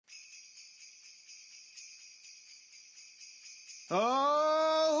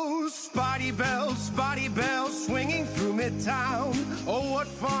Oh, Spidey bells, swinging through Midtown. Oh, what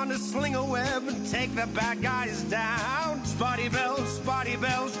fun to sling a web and take the bad guys down. Spidey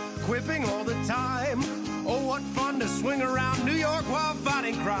bells, quipping all the time. Oh, what fun to swing around New York while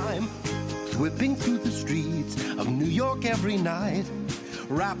fighting crime. Whipping through the streets of New York every night.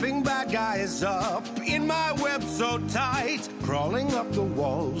 Wrapping bad guys up in my web so tight. Crawling up the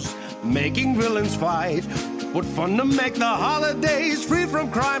walls, making villains fight. What fun to make the holidays free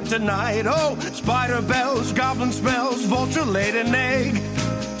from crime tonight. Oh, spider bells, goblin smells, vulture laid an egg.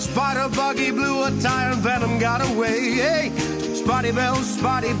 Spider buggy blew a tire and venom got away. Hey, Spidey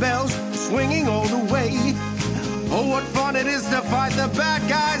bells, swinging all the way. Oh, what fun it is to fight the bad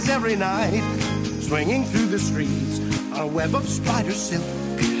guys every night. Swinging through the streets on a web of spider silk.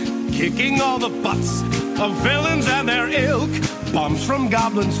 Kicking all the butts of villains and their ilk. Bombs from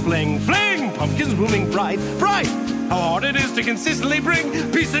goblins fling, pumpkins booming bright. How hard it is to consistently bring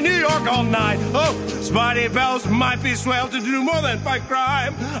peace to New York all night. Oh, Spidey bells might be swell to do more than fight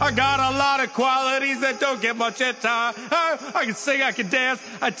crime. I got a lot of qualities that don't get much at time. I can sing, I can dance,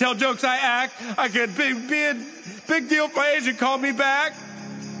 I tell jokes, I act. I could be a big deal for Asia, call me back.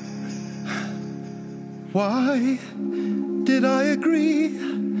 Why did I agree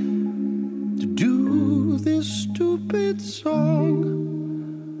to do this stupid song?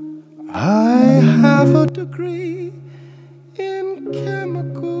 I have a degree in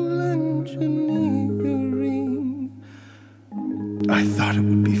chemical engineering. I thought it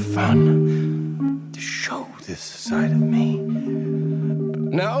would be fun to show this side of me.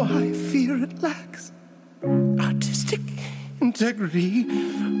 But now I fear it lacks artistic integrity.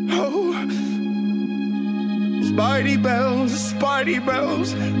 Oh, Spidey bells,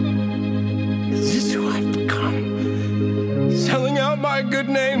 is this who I've become? Selling out my good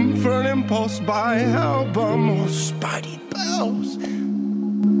name for an impulse buy album. Oh, Spidey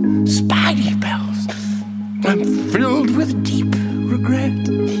bells, I'm filled with deep regret.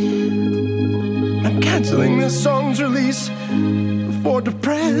 I'm canceling this song's release for the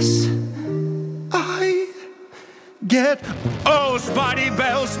press. I get, oh, Spidey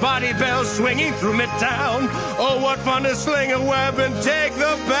bells, swinging through Midtown. Oh, what fun to sling a web and take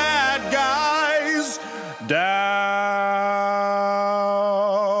the bad guys down.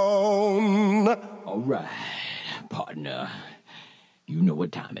 All right, partner. You know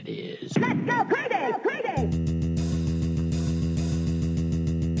what time it is. Let's go crazy!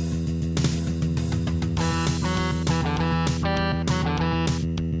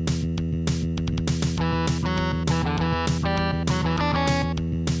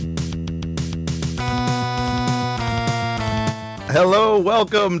 Hello,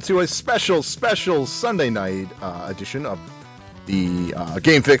 welcome to a special Sunday night edition of the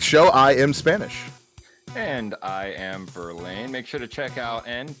Game Fix Show. I am Spanish. And I am Verlaine. Make sure to check out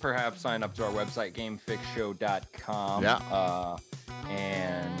and perhaps sign up to our website, gamefixshow.com. Yeah.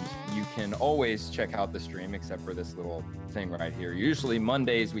 And you can always check out the stream, except for this little thing right here. Usually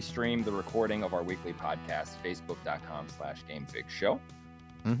Mondays, we stream the recording of our weekly podcast, facebook.com/gamefixshow.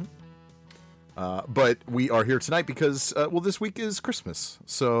 Mm-hmm. But we are here tonight because, this week is Christmas.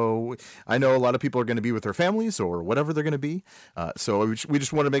 So I know a lot of people are going to be with their families or whatever they're going to be. So we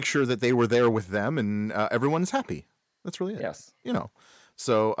just want to make sure that they were there with them and everyone's happy. That's really it. Yes.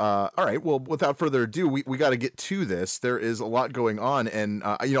 So, all right. Well, without further ado, we got to get to this. There is a lot going on. And,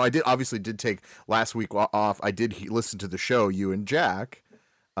 I did take last week off. I did listen to the show, you and Jack.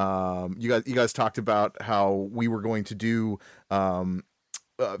 You guys talked about how we were going to do,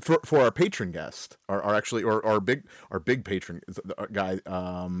 for our patron guest, our big patron guy,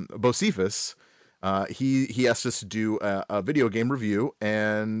 Bocephus, he asked us to do a video game review,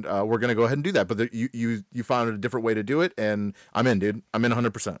 and we're gonna go ahead and do that. But you found a different way to do it, and I'm in, dude. I'm in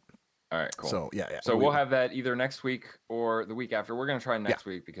 100%. All right, cool. So yeah. So we'll have that either next week or the week after. We're gonna try next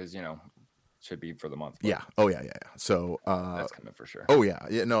week because should be for the month. Yeah. Oh yeah. So that's coming for sure. Oh yeah.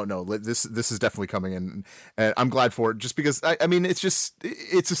 No. This is definitely coming in, and I'm glad for it. Just because I mean, it's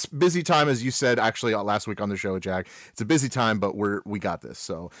a busy time, as you said actually last week on the show, Jack. It's a busy time, but we got this.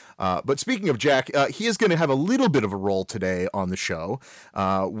 So, but speaking of Jack, he is going to have a little bit of a role today on the show.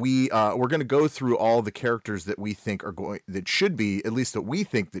 We're going to go through all the characters that we think that should be in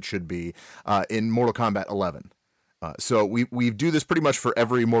Mortal Kombat 11. So we do this pretty much for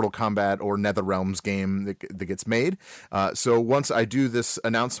every Mortal Kombat or NetherRealms game that gets made. So once I do this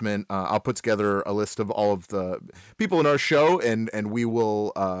announcement, I'll put together a list of all of the people in our show, and we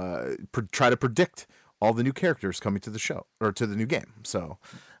will try to predict all the new characters coming to the show or to the new game. So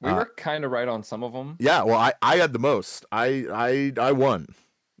we were kind of right on some of them. Yeah, well, I had the most. I won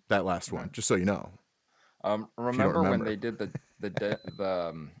that last one, just so you know. Remember when they did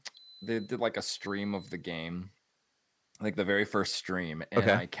they did like a stream of the game, like the very first stream, and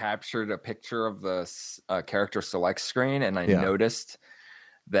Okay. I captured a picture of the character select screen, and I Yeah. noticed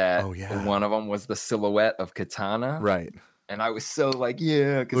that Oh, yeah. one of them was the silhouette of Katana. Right. And I was so like,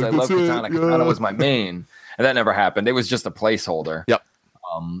 yeah, because Like, I love that's it, Katana. Katana yeah. was my main, and that never happened. It was just a placeholder. Yep.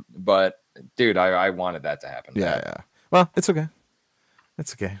 But dude, I wanted that to happen. Yeah, yeah. Well, it's okay.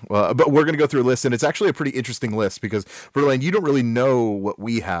 It's okay. Well, but we're gonna go through a list, and it's actually a pretty interesting list because Verlaine, you don't really know what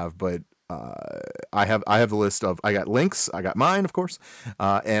we have, but I have the list of, I got Link's, I got mine, of course,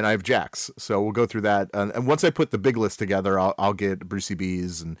 and I have Jack's. So we'll go through that, and once I put the big list together, I'll get Brucey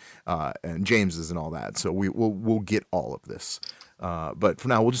B's and James's and all that. So we'll get all of this. But for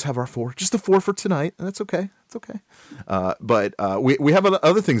now, we'll just have our four, just the four for tonight, and that's okay. It's okay. But we have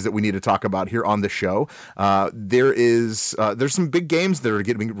other things that we need to talk about here on the show. There's some big games that are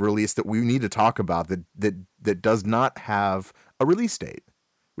getting released that we need to talk about that does not have a release date,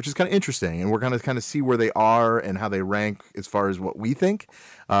 which is kind of interesting, and we're going to kind of see where they are and how they rank as far as what we think.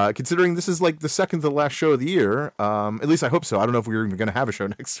 Considering this is like the second to the last show of the year, at least I hope so. I don't know if we're even going to have a show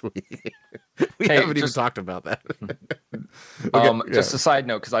next week. we haven't even talked about that. Okay, just a side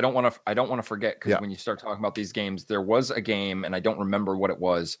note, because I don't want to forget, because Yeah. when you start talking about these games, there was a game, and I don't remember what it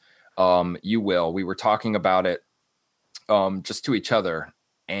was. You will. We were talking about it just to each other,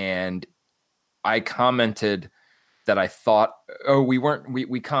 and I commented that I thought,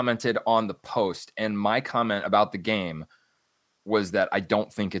 we commented on the post, and my comment about the game was that I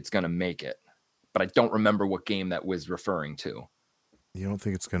don't think it's going to make it, but I don't remember what game that was referring to. You don't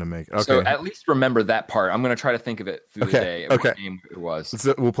think it's going to make it? Okay. So at least remember that part. I'm going to try to think of it through the day. What game it was.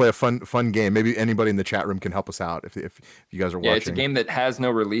 We'll play a fun game. Maybe anybody in the chat room can help us out if you guys are watching. Yeah, it's a game that has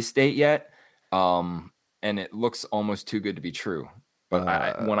no release date yet, and it looks almost too good to be true.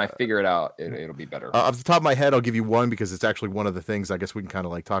 But when I figure it out, it'll be better. Off the top of my head, I'll give you one because it's actually one of the things. I guess we can kind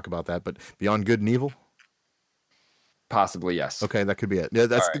of like talk about that. But Beyond Good and Evil. Possibly, yes. Okay, that could be it. Yeah,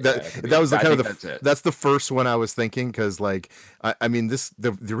 that's Right, that was the I kind of think that's the first one I was thinking, because like I mean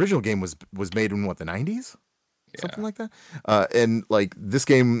the original game was made in what, the 90s, something like that, and like this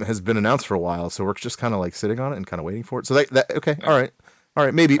game has been announced for a while, so we're just kind of like sitting on it and kind of waiting for it. So that okay, all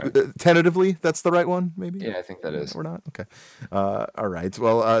right, maybe tentatively that's the right one, maybe. Yeah, I think that is. We're not okay. All right.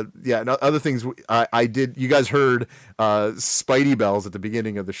 Well, yeah. No, other things I did. You guys heard Spidey bells at the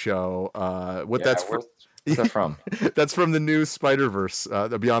beginning of the show. What's that from? That's from the new Spider-Verse,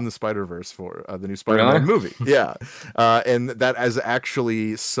 the Beyond the Spider-Verse for the new Spider-Man movie. Yeah, and that is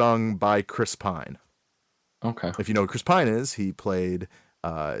actually sung by Chris Pine. Okay. If you know who Chris Pine is, he played.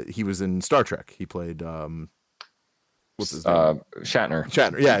 He was in Star Trek. He played. What's his name? Shatner.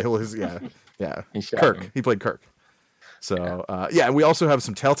 Yeah. Kirk. He played Kirk. So and we also have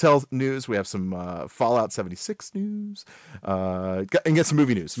some Telltale news. We have some Fallout 76 news, and get some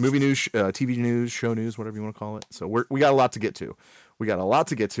movie news, TV news, show news, whatever you want to call it. So we got a lot to get to.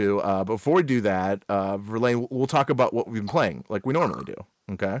 Before we do that, Verlaine, we'll talk about what we've been playing, like we normally do.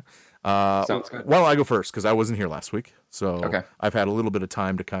 Okay. Sounds good. Why don't I go first, because I wasn't here last week, so okay. I've had a little bit of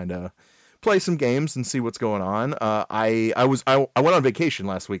time to kind of play some games and see what's going on. I went on vacation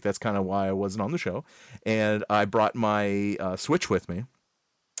last week. That's kind of why I wasn't on the show. And I brought my Switch with me,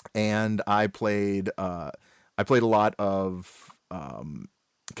 and I played a lot of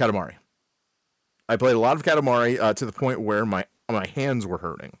Katamari. I played a lot of Katamari to the point where my hands were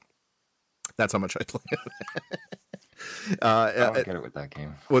hurting. That's how much I played. I don't get it with that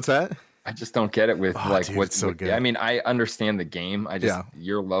game. What's that? I just don't get it with dude, what's so good. I mean, I understand the game.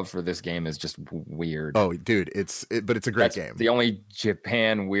 Your love for this game is just weird. Oh, dude, but it's a great game. The only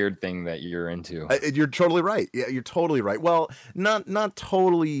Japan weird thing that you're into. You're totally right. Yeah, you're totally right. Well, not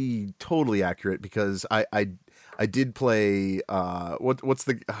totally accurate, because I did play what's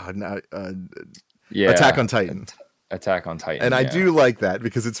the Attack on Titan. Attack on Titan. And I do like that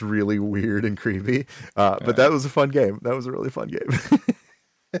because it's really weird and creepy. But that was a fun game. That was a really fun game.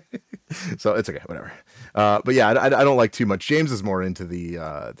 So it's okay, whatever. But yeah, I don't like too much. James is more into the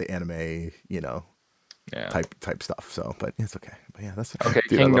anime, type stuff. So, but it's okay. But yeah, that's okay.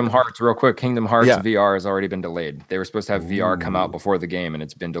 Dude, Kingdom Hearts, real quick. Kingdom Hearts VR has already been delayed. They were supposed to have VR come out before the game, and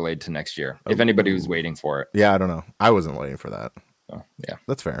it's been delayed to next year. If anybody was waiting for it. Yeah, I don't know. I wasn't waiting for that. Oh, yeah,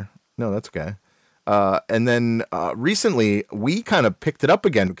 that's fair. No, that's okay. And then recently we kind of picked it up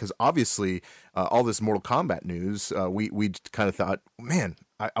again, because obviously all this Mortal Kombat news, we kind of thought, man,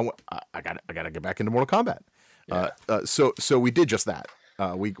 I gotta get back into Mortal Kombat. Yeah. So we did just that.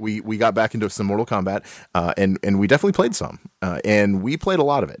 We got back into some Mortal Kombat, and we definitely played some, and we played a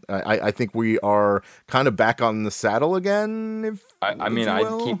lot of it. I think we are kind of back on the saddle again. I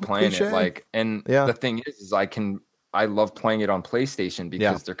keep playing it, the thing is I can I love playing it on PlayStation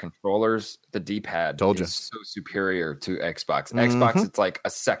because their controllers, the D-pad is so superior to Xbox. Xbox, it's like a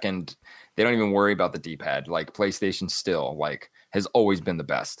second. They don't even worry about the D-pad. Like PlayStation still has always been the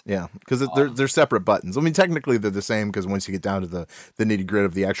best. Yeah, because they're separate buttons. I mean, technically they're the same because once you get down to the nitty gritty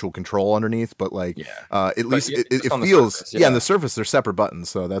of the actual control underneath, but at least it feels on the surface they're separate buttons.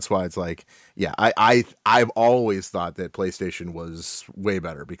 So that's why it's like, I've always thought that PlayStation was way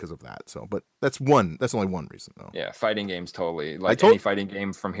better because of that. So, but that's only one reason though. Yeah, fighting games totally. Like any fighting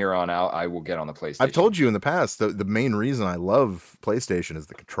game from here on out, I will get on the PlayStation. I've told you in the past the main reason I love PlayStation is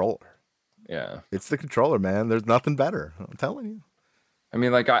the controller. Yeah, it's the controller, man. There's nothing better. I'm telling you. I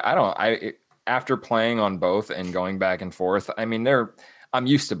mean, like after playing on both and going back and forth, I mean, I'm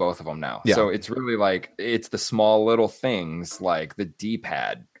used to both of them now. Yeah. So it's really like it's the small little things like the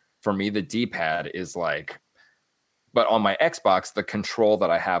D-pad. For me, the D-pad is like, but on my Xbox, the control that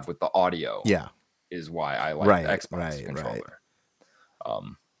I have with the audio, is why I like the Xbox controller.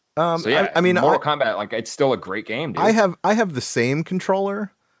 So yeah, I mean, Mortal Kombat, like it's still a great game, dude. I have the same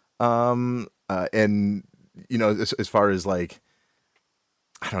controller. And as far as like,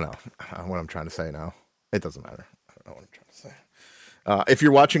 I don't know what I'm trying to say now. It doesn't matter. I don't know what I'm trying to say. If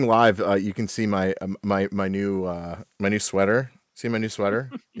you're watching live, you can see my new sweater. See my new sweater?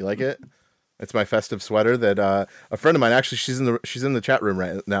 You like it? It's my festive sweater that a friend of mine, actually, she's in the chat room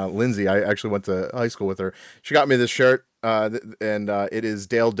right now. Lindsay, I actually went to high school with her. She got me this shirt, and it is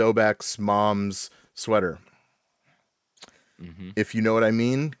Dale Dobeck's mom's sweater. If you know what I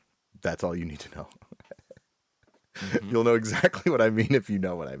mean. That's all you need to know. You'll know exactly what I mean if you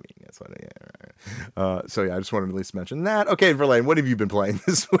know what I mean. That's what. I just wanted to at least mention that. Okay, Verlaine, what have you been playing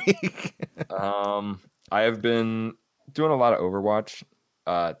this week? I have been doing a lot of Overwatch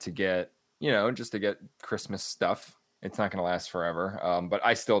to get Christmas stuff. It's not going to last forever, but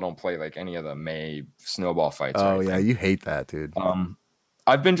I still don't play like any of the May snowball fights. Oh yeah, you hate that, dude.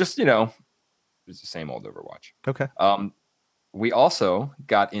 I've been just it's the same old Overwatch. Okay. We also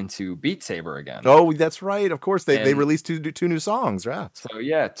got into Beat Saber again. Oh, that's right. Of course, they released two new songs, right? So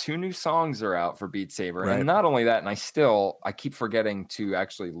yeah, 2 new songs are out for Beat Saber, and not only that, and I keep forgetting to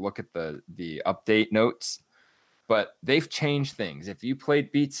actually look at the update notes, but they've changed things. If you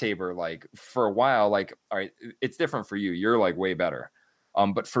played Beat Saber like for a while, like all right, it's different for you. You're like way better.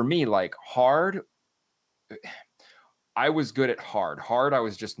 But for me, like hard, I was good at hard. Hard, I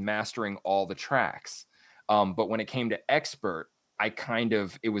was just mastering all the tracks. But when it came to expert,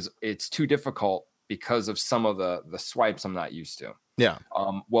 it's too difficult because of some of the swipes I'm not used to. Yeah.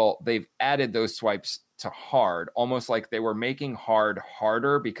 Well, they've added those swipes to hard, almost like they were making hard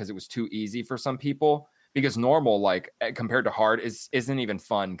harder because it was too easy for some people. Because normal, like compared to hard, isn't even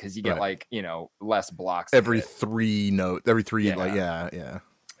fun because you get less blocks every three note, yeah.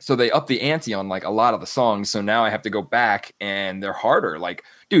 So they up the ante on like a lot of the songs. So now I have to go back and they're harder. Like,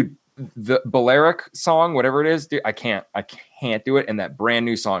 dude. The Balearic song, whatever it is, dude, I can't do it. And that brand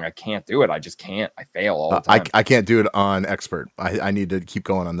new song, I can't do it. I just can't. I fail all the time. I can't do it on expert. I need to keep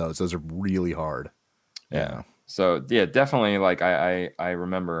going on those. Those are really hard. Yeah. So yeah, definitely. Like I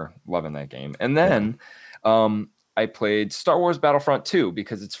remember loving that game. And then I played Star Wars Battlefront 2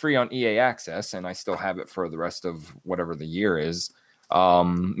 because it's free on EA Access, and I still have it for the rest of whatever the year is.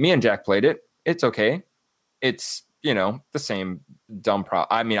 Me and Jack played it. It's okay. It's the same dumb problem.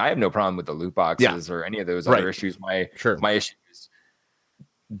 I mean, I have no problem with the loot boxes or any of those other issues. My issue is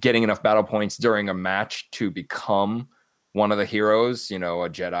getting enough battle points during a match to become one of the heroes, a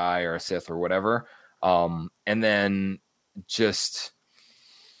Jedi or a Sith or whatever. And then just,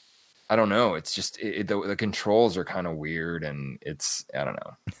 I don't know. It's just, the controls are kind of weird and I don't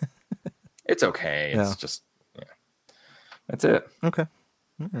know. It's okay. It's just, that's it. Okay.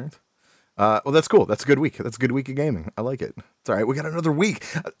 All right. Well, that's cool. That's a good week. That's a good week of gaming. I like it. It's all right. We got another week.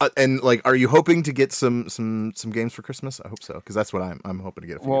 And like, are you hoping to get some games for Christmas? I hope so, because that's what I'm hoping to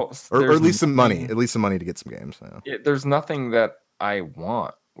get. Or at least some money. At least some money to get some games. Yeah, there's nothing that I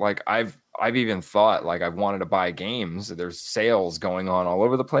want. Like I've even thought like I've wanted to buy games. There's sales going on all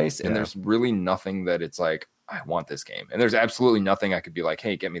over the place, and there's really nothing that it's like I want this game. And there's absolutely nothing I could be like,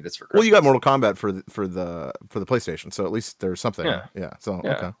 hey, get me this for Christmas. Well, you got Mortal Kombat for the PlayStation, so at least there's something. Yeah. So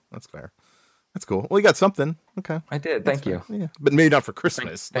okay, that's fair. That's cool. Well, you got something. Okay. I did. Thank you. Yeah. But maybe not for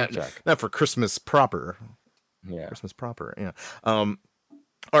Christmas. Thanks, Jack. Not for Christmas proper. Yeah. Christmas proper. Yeah. All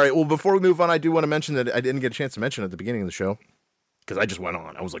right. Well, before we move on, I do want to mention that I didn't get a chance to mention at the beginning of the show because I just went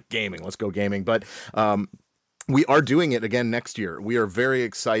on. I was like, gaming. Let's go gaming. But we are doing it again next year. We are very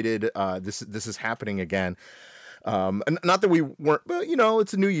excited. This is happening again. Not that we weren't, but you know,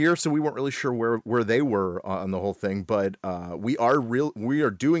 it's a new year, so we weren't really sure where they were on the whole thing. But we are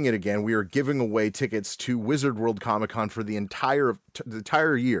doing it again. We are giving away tickets to Wizard World Comic Con for the entire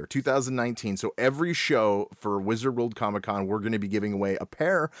year, 2019. So every show for Wizard World Comic Con, we're going to be giving away a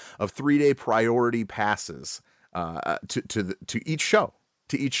pair of 3-day priority passes to each show.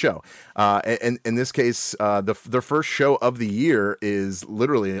 And in this case, the first show of the year is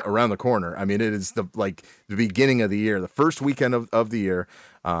literally around the corner. I mean, it is the beginning of the year, the first weekend of the year.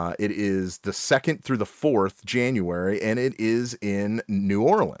 It is the 2nd through the 4th January, and it is in New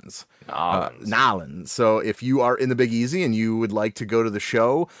Orleans. Nolens. So if you are in the Big Easy and you would like to go to the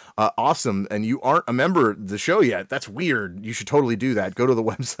show, awesome. And you aren't a member of the show yet, that's weird. You should totally do that. Go to the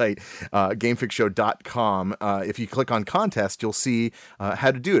website, gamefixshow.com. If you click on contest, you'll see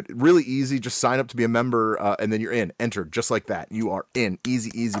how to do it. Really easy. Just sign up to be a member, and then you're in. Enter just like that. You are in. Easy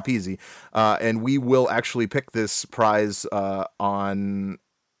peasy. And we will actually pick this prize on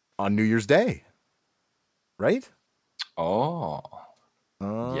New Year's Day. Right? Oh.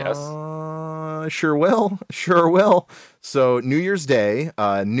 Yes. Sure will. So New Year's Day,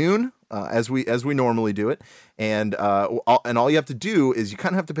 noon, as we normally do it, and all you have to do is you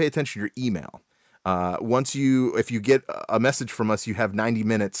kind of have to pay attention to your email. If you get a message from us, you have 90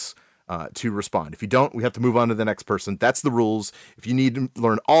 minutes to respond. If you don't, we have to move on to the next person. That's the rules. If you need to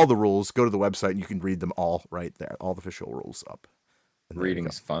learn all the rules, go to the website and you can read them all right there. All the official rules up. Reading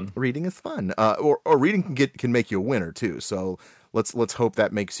is fun. Reading is fun. Or reading can make you a winner too. So let's hope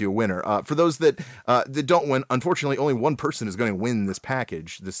that makes you a winner. For those that don't win, unfortunately, only one person is going to win this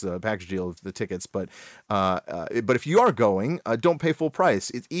package deal of the tickets. But if you are going, don't pay full price.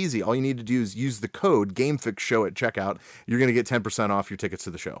 It's easy. All you need to do is use the code GameFixShow at checkout. You're going to get 10% off your tickets to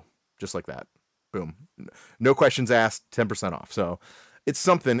the show, just like that. Boom. No questions asked. 10% off. So it's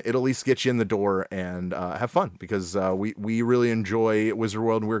something. It'll at least get you in the door and have fun, because we really enjoy Wizard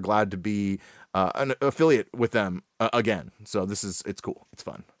World, and we're glad to be an affiliate with them again. So it's cool. It's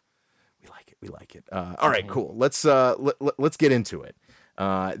fun. We like it. All right, cool. Let's get into it.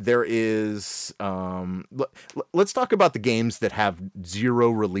 There is let's talk about the games that have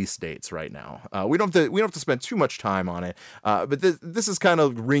 0 release dates right now. We don't have to spend too much time on it. But this is kind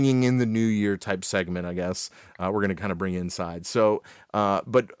of ringing in the new year type segment, I guess. We're going to kind of bring inside. So,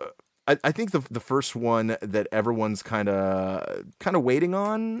 I think the first one that everyone's kind of waiting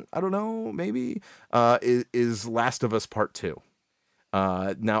on, I don't know, maybe, is Last of Us Part 2.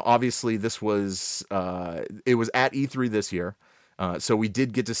 Now, obviously, this was it was at E3 this year. So we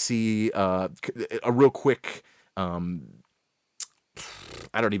did get to see a real quick. I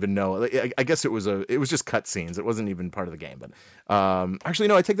don't even know. I guess it was just cutscenes. It wasn't even part of the game. But actually,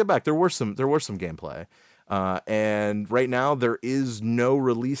 no, I take that back. There was some gameplay. And right now there is no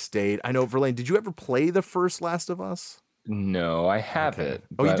release date. I know, Verlaine, did you ever play the first Last of Us? No, I have it.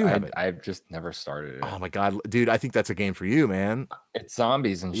 Oh, you do have it. I've just never started it. Oh my God, dude! I think that's a game for you, man. It's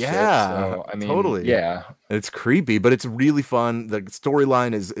zombies and shit. Yeah, So, I mean, totally. Yeah, it's creepy, but it's really fun. The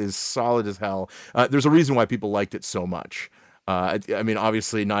storyline is solid as hell. There's a reason why people liked it so much. I mean,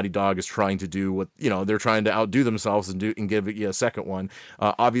 obviously, Naughty Dog is trying to do what, they're trying to outdo themselves and give it a second one.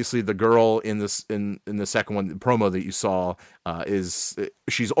 Obviously, the girl in the second one, the promo that you saw,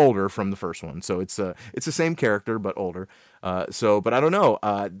 she's older from the first one, so it's the same character but older. But I don't know.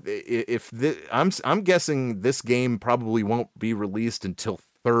 I'm guessing this game probably won't be released until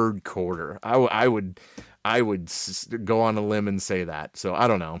third quarter. I would go on a limb and say that. So I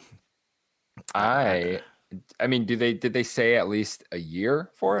don't know. I mean, did they say at least a year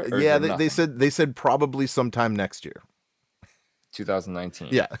for it? Yeah, they said probably sometime next year, 2019.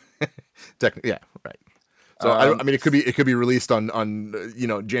 Yeah, technically, yeah, right. So I mean, it could be released on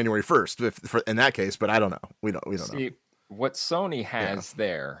January 1st in that case, but I don't know. We don't know. What Sony has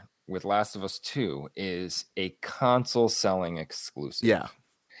there with Last of Us 2 is a console selling exclusive. Yeah,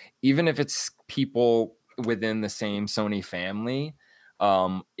 even if it's people within the same Sony family.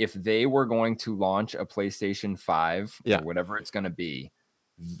 If they were going to launch a PlayStation 5 or whatever it's going to be,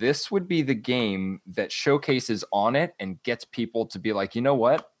 this would be the game that showcases on it and gets people to be like, you know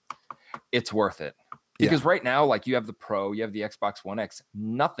what? It's worth it. Because right now, like, you have the Pro, you have the Xbox One X,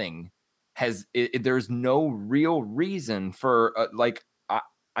 nothing has, there's no real reason for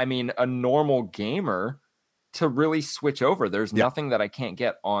a normal gamer to really switch over. There's nothing that I can't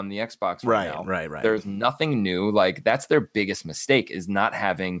get on the Xbox right now. Right. There's nothing new. Like, that's their biggest mistake, is not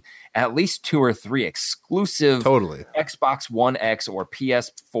having at least 2 or 3 exclusive Xbox One X or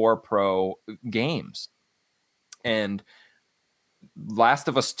PS4 Pro games. And Last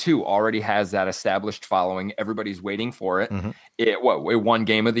of Us 2 already has that established following. Everybody's waiting for it. Mm-hmm. It won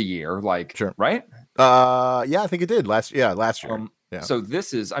Game of the Year, right? Yeah, I think it did last year. Yeah. So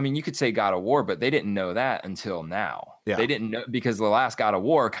this is, I mean, you could say God of War, but they didn't know that until now. Yeah. They didn't know because the last God of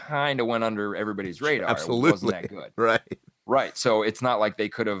War kind of went under everybody's radar. Absolutely. It wasn't that good. Right. Right. So it's not like they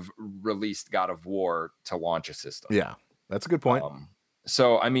could have released God of War to launch a system. Yeah, that's a good point.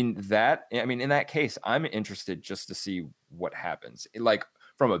 So, I mean, in that case, I'm interested just to see what happens. Like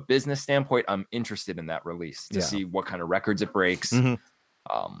from a business standpoint, I'm interested in that release to see what kind of records it breaks.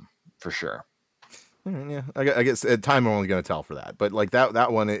 For sure. Yeah, I guess time I'm only going to tell for that, but like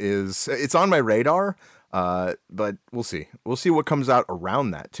that one it's on my radar. But we'll see what comes out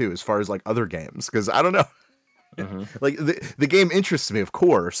around that too, as far as like other games, because I don't know. Like the game interests me, of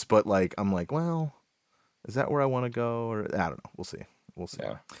course, but like I'm like, well, is that where I want to go, or I don't know. We'll see.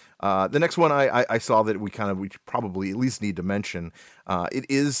 Yeah. The next one I saw that we probably at least need to mention. It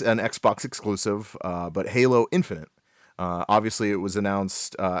is an Xbox exclusive, but Halo Infinite. Obviously, it was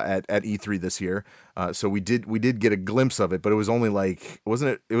announced at E3 this year, so we did get a glimpse of it, but it was only like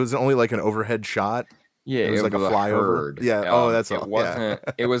it was only like an overhead shot. Yeah, it was like a flyover. Yeah. That's it. Wasn't.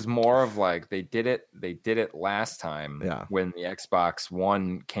 It was more of like they did it last time. Yeah. When the Xbox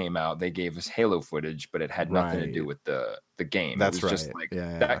One came out, they gave us Halo footage, but it had nothing to do with the game. That's it was just like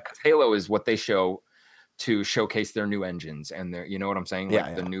that. Halo is what they show to showcase their new engines and their, you know what I'm saying,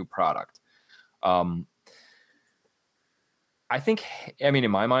 like the new product. I think, I mean,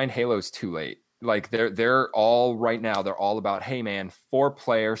 in my mind, Halo's too late. Like they're all right now. They're all about, hey man,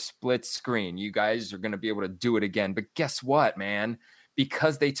 4-player split screen. You guys are going to be able to do it again. But guess what, man?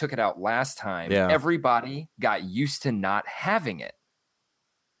 Because they took it out last time, everybody got used to not having it.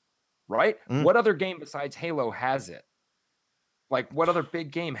 Right? What other game besides Halo has it? Like what other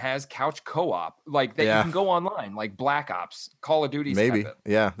big game has couch co-op? Like that you can go online, like Black Ops, Call of Duty's maybe.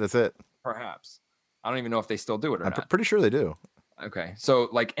 Yeah, that's it. Perhaps. I don't even know if they still do it or not. I'm pretty sure they do. Okay. So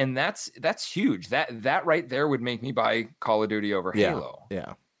like, and that's huge. That right there would make me buy Call of Duty over Halo.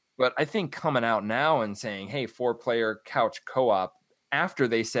 Yeah. But I think coming out now and saying, hey, 4-player couch co-op, after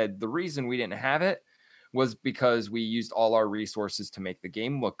they said the reason we didn't have it was because we used all our resources to make the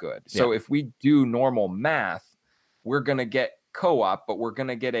game look good. So if we do normal math, we're going to get co-op, but we're going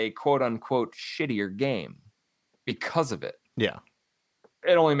to get a quote unquote shittier game because of it. Yeah.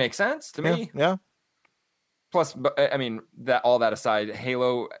 It only makes sense to me. Yeah. Plus, I mean, all that aside,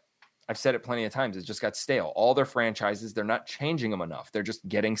 Halo, I've said it plenty of times, it's just got stale. All their franchises, they're not changing them enough. They're just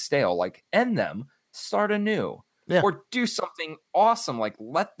getting stale. Like, end them, start anew. Yeah. Or do something awesome. Like,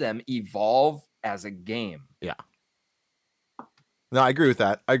 let them evolve as a game. Yeah. No, I agree with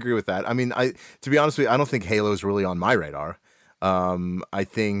that. I mean, to be honest with you, I don't think Halo is really on my radar. I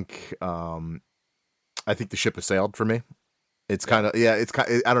think the ship has sailed for me. It's kind of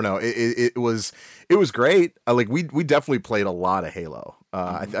I don't know. It was great. Like we definitely played a lot of Halo.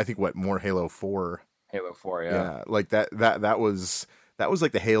 I think more Halo 4. Halo 4, yeah. Yeah, like that was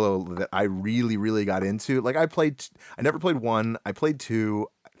like the Halo that I really, really got into. Like I never played 1. I played 2.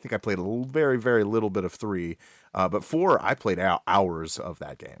 I think I played a very, very little bit of 3. But 4, I played hours of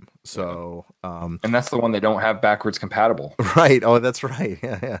that game. So, and that's the one they don't have backwards compatible. Right. Oh, that's right.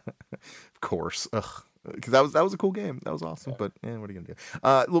 Yeah. Of course. Ugh. Because that was a cool game. That was awesome. But what are you gonna do?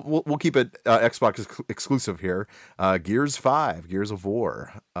 We'll keep it Xbox exclusive here. Gears 5, Gears of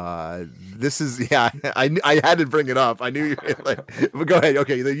War. This is I had to bring it up. I knew you like. But go ahead.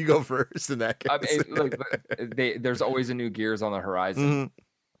 Okay, then you go first in that case. I mean, look, there's always a new Gears on the horizon,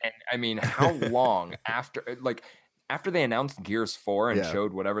 and I mean, how long after they announced Gears 4 and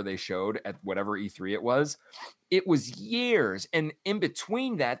showed whatever they showed at whatever E3 it was years. And in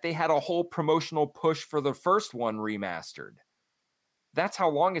between that, they had a whole promotional push for the first one remastered. That's how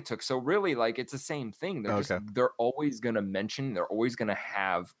long it took. So really, like, it's the same thing. They're always going to mention, they're always going to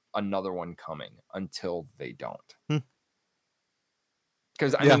have another one coming until they don't.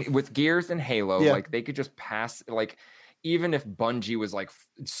 Because I mean, with Gears and Halo, like they could just pass, like, even if Bungie was like,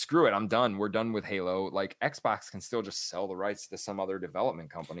 screw it, I'm done. We're done with Halo. Like Xbox can still just sell the rights to some other development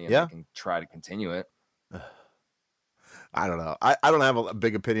company and they can try to continue it. I don't know. I don't have a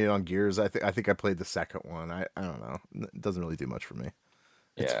big opinion on Gears. I think I played the second one. I don't know. It doesn't really do much for me.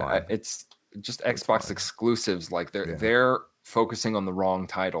 It's fine. It's just Xbox exclusives. Like they're focusing on the wrong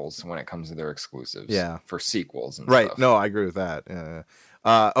titles when it comes to their exclusives. Yeah. For sequels and stuff. No, I agree with that. Yeah.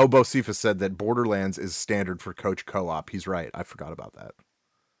 Obo Sifa said that Borderlands is standard for coach co-op. He's right. I forgot about that.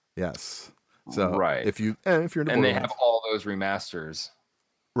 Yes. So if you're into and they have all those remasters.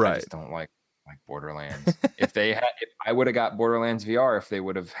 Right. I just don't like Borderlands. if I would have got Borderlands VR if they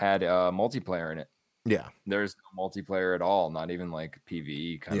would have had multiplayer in it. Yeah. There's no multiplayer at all, not even like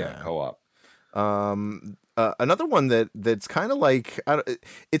PvE kind of co-op. Another one that's kind of like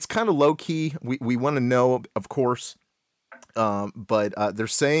it's kind of low key. We want to know, of course, but they're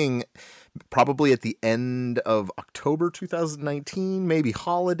saying probably at the end of October 2019, maybe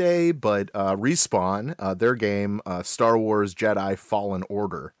holiday. But Respawn, their game, Star Wars Jedi Fallen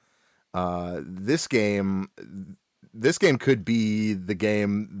Order. This game could be the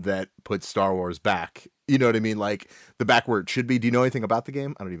game that puts Star Wars back. You know what I mean? Like the back where it should be. Do you know anything about the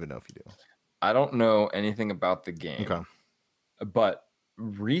game? I don't even know if you do. I don't know anything about the game. Okay. But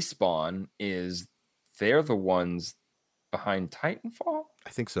Respawn they're the ones behind Titanfall? I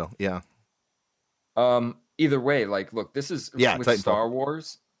think so. Yeah. Either way, like, look, this is with Titanfall. Star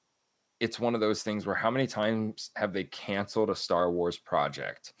Wars. It's one of those things where how many times have they canceled a Star Wars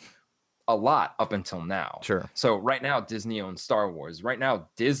project? A lot up until now. Sure. So right now, Disney owns Star Wars. Right now,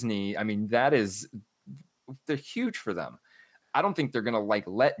 Disney, I mean, they're huge for them. I don't think they're going to like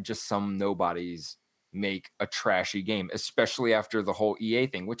let just some nobodies make a trashy game, especially after the whole EA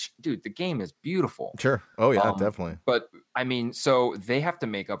thing, which, dude, the game is beautiful. Sure. Oh yeah, definitely. But I mean, so they have to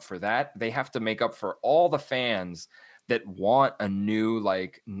make up for that. They have to make up for all the fans that want a new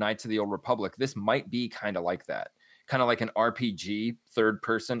like Knights of the Old Republic. This might be kind of like that, kind of like an RPG third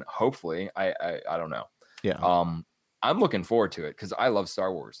person. Hopefully, I don't know. Yeah. I'm looking forward to it because I love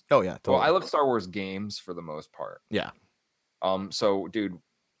Star Wars. Oh yeah. Totally. Well, I love Star Wars games for the most part. Yeah. So, dude,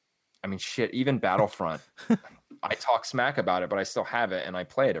 I mean, shit, even Battlefront, I talk smack about it, but I still have it and I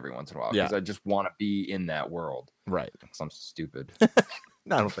play it every once in a while because I just want to be in that world. Right. Because I'm stupid.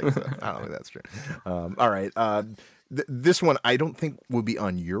 No, I don't think so. I don't think that's true. All right. This one I don't think would be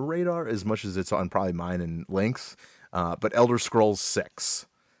on your radar as much as it's on probably mine and Link's. But Elder Scrolls 6.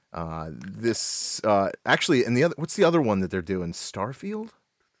 This actually, and what's the other one that they're doing? Starfield?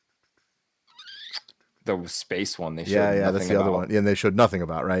 The space one they showed that's the other one. Yeah, and they showed nothing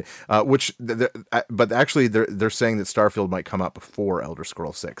about, right? But actually they're saying that Starfield might come out before Elder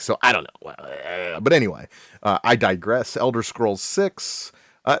Scrolls 6. So I don't know. But anyway, I digress. Elder Scrolls 6.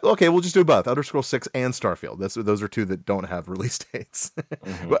 Okay, we'll just do both. Elder Scrolls 6 and Starfield. Those are two that don't have release dates.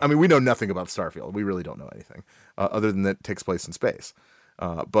 Mm-hmm. But I mean, we know nothing about Starfield. We really don't know anything other than that it takes place in space.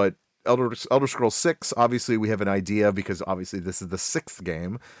 But Elder Scrolls 6, obviously we have an idea because obviously this is the 6th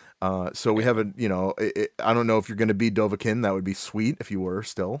game. So we have a, I don't know if you're going to be Dovahkiin. That would be sweet if you were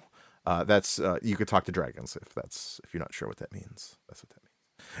still. That's you could talk to dragons if you're not sure what that means. That's what that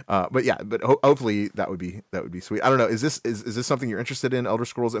means. But yeah, but hopefully that would be sweet. I don't know. Is this something you're interested in, Elder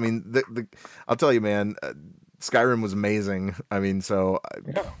Scrolls? I mean, I'll tell you, man, Skyrim was amazing. I mean, so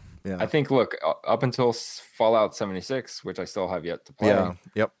yeah. I think, look, up until Fallout 76, which I still have yet to play. Yeah.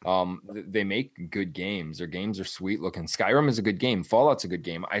 Yep. They make good games. Their games are sweet looking. Skyrim is a good game. Fallout's a good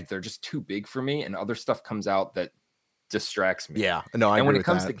game. They're just too big for me, and other stuff comes out that distracts me. Yeah. No, I agree with that. And when it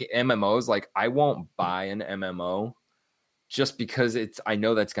comes to MMOs, like I won't buy an MMO just because I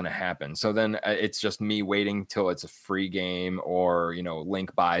know that's going to happen. So then it's just me waiting till it's a free game or,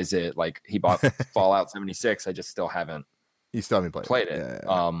 Link buys it. Like he bought Fallout 76. I just still haven't. You still haven't played it.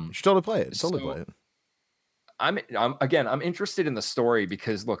 Yeah. You should totally play it. Play it. I'm interested in the story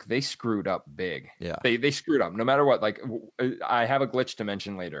because look, they screwed up big. Yeah. They screwed up no matter what. Like I have a glitch to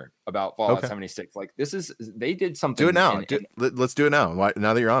mention later about Fallout 76. Like they did something. Do it now. Let's do it now.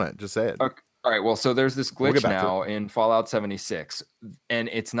 Now that you're on it, just say it. Okay. All right. Well, so there's this glitch now in Fallout 76 and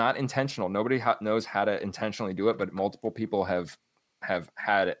it's not intentional. Nobody knows how to intentionally do it, but multiple people have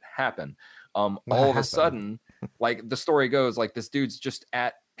had it happen. All of a sudden, like the story goes, like this dude's just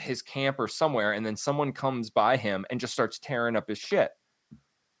at his camp or somewhere, and then someone comes by him and just starts tearing up his shit.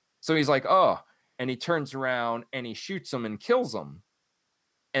 So he's like, oh, and he turns around and he shoots him and kills him.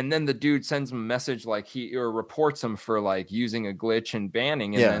 And then the dude sends him a message like or reports him for like using a glitch and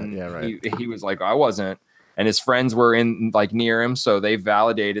banning. And then he was like, I wasn't. And his friends were in like near him. So they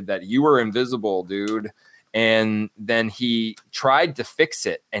validated that you were invisible, dude. And then he tried to fix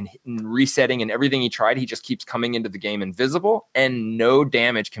it and resetting and everything he tried. He just keeps coming into the game invisible and no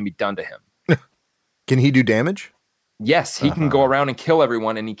damage can be done to him. Can he do damage? Yes, he can go around and kill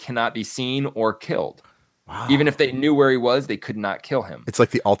everyone and he cannot be seen or killed. Wow. Even if they knew where he was, they could not kill him. It's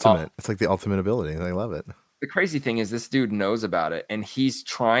like the ultimate. It's like the ultimate ability. I love it. The crazy thing is this dude knows about it and he's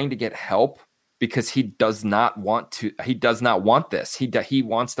trying to get help because he does not want this. He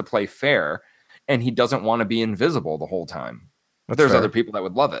wants to play fair. And he doesn't want to be invisible the whole time. But there's other people that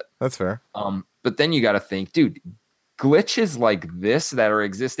would love it. That's fair. But then you got to think, dude, glitches like this that are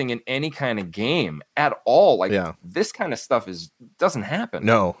existing in any kind of game at all, like this kind of stuff doesn't happen.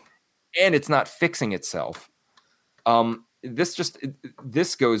 No. And it's not fixing itself.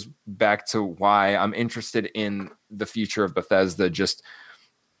 This goes back to why I'm interested in the future of Bethesda. Just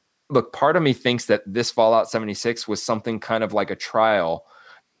look, part of me thinks that this Fallout 76 was something kind of like a trial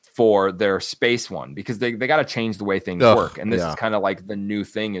for their space one, because they got to change the way things work. And this is kind of like the new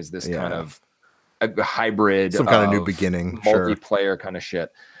thing, is this kind of a hybrid, some kind of new beginning, multiplayer kind of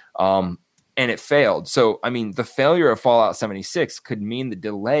shit. And it failed. So, I mean, the failure of Fallout 76 could mean the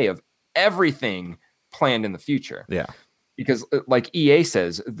delay of everything planned in the future. Yeah. Because like EA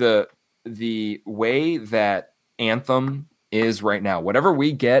says, the way that Anthem is right now, whatever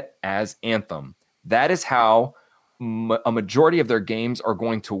we get as Anthem, that is how a majority of their games are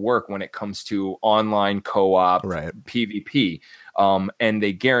going to work when it comes to online co-op, PvP. And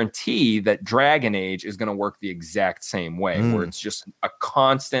they guarantee that Dragon Age is going to work the exact same way, where it's just a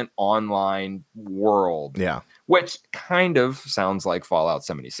constant online world. Yeah. Which kind of sounds like Fallout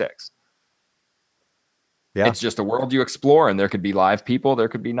 76. Yeah. It's just a world you explore, and there could be live people, there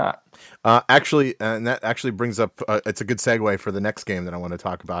could be not. Actually, and that actually brings up, it's a good segue for the next game that I want to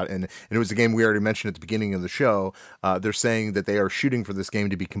talk about. And it was a game we already mentioned at the beginning of the show. They're saying that they are shooting for this game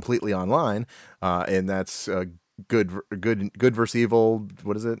to be completely online. And that's good versus evil.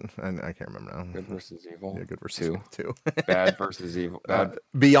 What is it? I can't remember now. Good versus evil. Yeah, good versus two. Bad versus evil. Bad.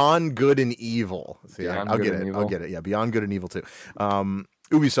 Beyond Good and Evil. See, I'll get it. Evil. I'll get it. Yeah, Beyond Good and Evil 2.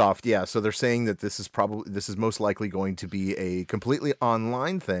 Ubisoft, yeah. So they're saying that this is most likely going to be a completely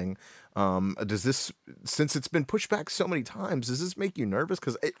online thing. Does this, since it's been pushed back so many times, does this make you nervous?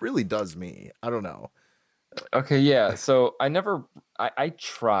 Because it really does me. I don't know. Okay, yeah. So I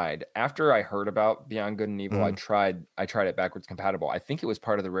tried after I heard about Beyond Good and Evil. I tried it backwards compatible. I think it was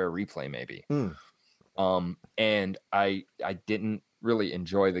part of the Rare Replay, maybe. And I didn't really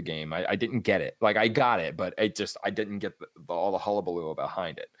enjoy the game. I didn't get it. Like, I got it, but I didn't get all the hullabaloo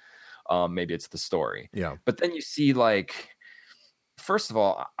behind it. Maybe it's the story. Yeah. But then you see, like, first of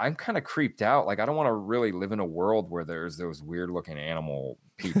all, I'm kind of creeped out. Like, I don't want to really live in a world where there's those weird looking animal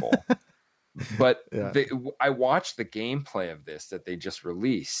people. But I watched the gameplay of this that they just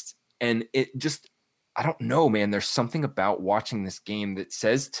released, and it just, I don't know, man. There's something about watching this game that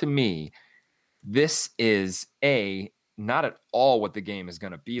says to me, this is not at all what the game is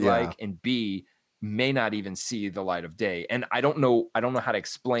going to be like, and B, may not even see the light of day. And I don't know how to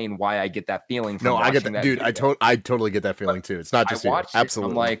explain why I get that feeling. From I get that, dude. I totally get that feeling too. It's not just you.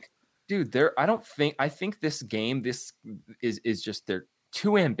 Absolutely. I'm like, dude, I think this game, this is just, they're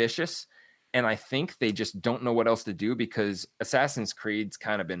too ambitious. And I think they just don't know what else to do, because Assassin's Creed's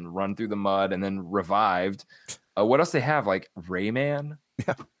kind of been run through the mud and then revived. What else they have? Like Rayman.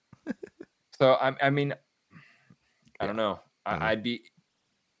 Yeah. So I mean, I don't know. I'm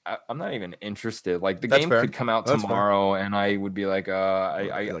not even interested. Like, the game could come out tomorrow, and I would be like,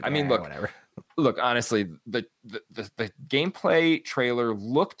 I mean, look, whatever. Look, honestly, the gameplay trailer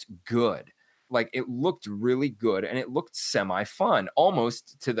looked good. Like, it looked really good, and it looked semi-fun,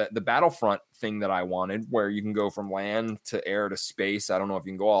 almost to the Battlefront thing that I wanted, where you can go from land to air to space. I don't know if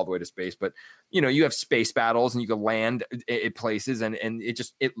you can go all the way to space, but you have space battles, and you can land at places, and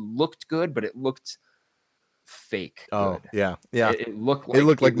it looked good, but it looked fake. Oh, good. yeah. It looked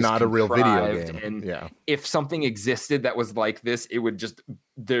like not a real video game. And if something existed that was like this, it would just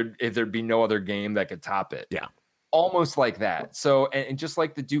there'd be no other game that could top it. Yeah. Almost like that. So, and just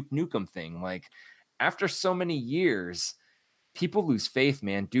like the Duke Nukem thing, like, after so many years, people lose faith,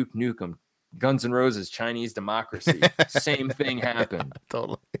 man. Duke Nukem, Guns N' Roses, Chinese Democracy, same thing happened.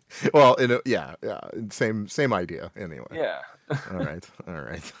 Totally. Well, same idea anyway. Yeah. All right.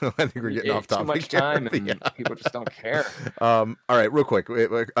 I think we're getting off topic. Too much time, and people just don't care. All right, real quick.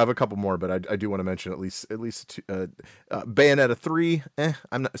 I have a couple more, but I do want to mention at least two, Bayonetta 3.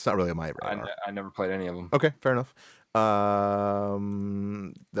 It's not really on my radar. I never played any of them. Okay, fair enough.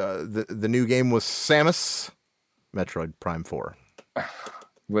 The new game was Samus, Metroid Prime 4.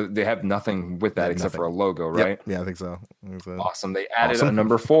 Well, they have nothing with that except for a logo, right? Yep. Yeah, I think so. Awesome. They added a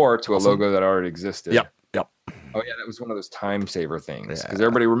number 4 to a logo that already existed. Yep. Oh yeah, that was one of those time saver things, because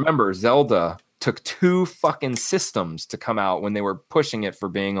everybody remembers Zelda took 2 fucking systems to come out when they were pushing it for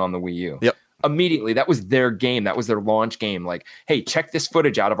being on the Wii U. Yep. Immediately, that was their game. That was their launch game. Like, hey, check this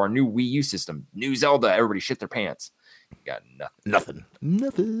footage out of our new Wii U system. New Zelda. Everybody shit their pants. You got nothing.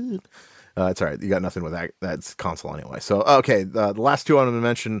 It's all right. You got nothing with that. That's console anyway. So, okay. The last two I'm going to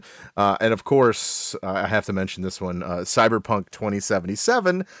mention, and of course, I have to mention this one, Cyberpunk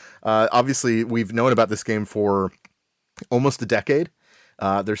 2077. Obviously, we've known about this game for almost a decade.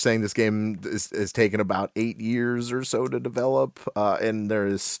 They're saying this game is taken about 8 years or so to develop, and there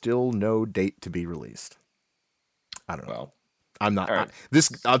is still no date to be released. I don't know. Well, I'm not. right.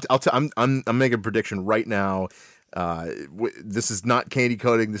 I'm making a prediction right now. This is not candy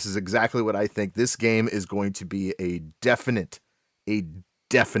coating. This is exactly what I think. This game is going to be a definite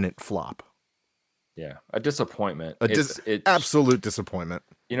definite flop. Yeah, a disappointment. It's absolute disappointment.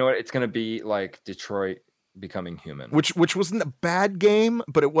 You know what? It's going to be like Detroit Becoming Human, which wasn't a bad game,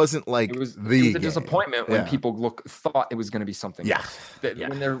 but it wasn't like it was a disappointment when people thought it was going to be something. Yeah. Else.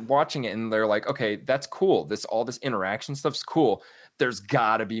 When they're watching it and they're like, okay, that's cool. All this interaction stuff's cool. There's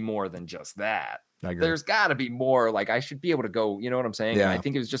got to be more than just that. I agree. There's got to be more. Like, I should be able to go. You know what I'm saying? Yeah. And I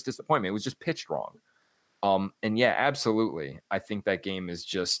think it was just disappointment. It was just pitched wrong. And yeah, absolutely. I think that game is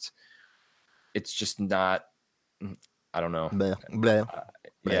just. It's just not. I don't know. Bleh, bleh.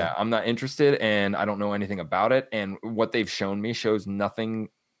 Yeah, I'm not interested, and I don't know anything about it. And what they've shown me shows nothing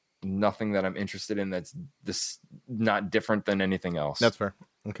that I'm interested in. That's this not different than anything else. That's fair.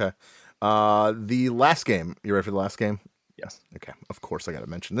 Okay. The last game. You ready for the last game? Yes. Okay. Of course, I got to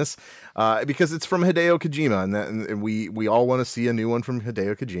mention this because it's from Hideo Kojima, and we all want to see a new one from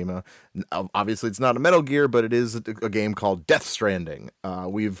Hideo Kojima. Obviously, it's not a Metal Gear, but it is a game called Death Stranding.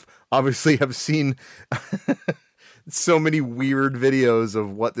 We've obviously have seen. So many weird videos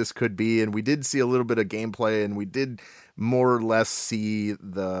of what this could be, and we did see a little bit of gameplay, and we did more or less see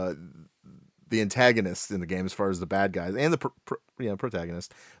the antagonists in the game as far as the bad guys and the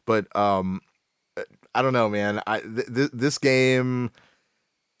protagonist. But I don't know, man. This game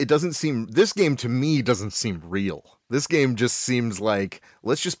to me doesn't seem real. This game just seems like,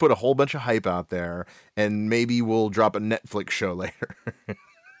 let's just put a whole bunch of hype out there, and maybe we'll drop a Netflix show later.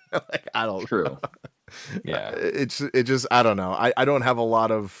 Like, I don't. True. Yeah, it just I don't know. I don't have a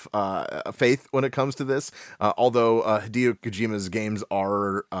lot of faith when it comes to this. Although Hideo Kojima's games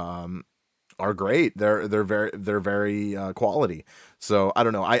are great. They're very quality. So I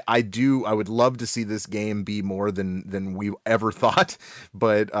don't know. I would love to see this game be more than we ever thought.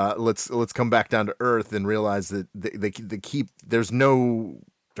 But let's come back down to earth and realize that they keep there's nowhere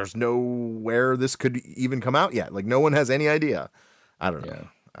this could even come out yet. Like, no one has any idea. I don't know. Yeah.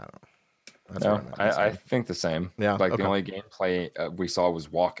 I don't know. That's I think the same. Yeah. Like, okay. the only gameplay we saw was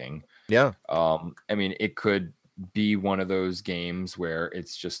walking. Yeah. I mean, it could be one of those games where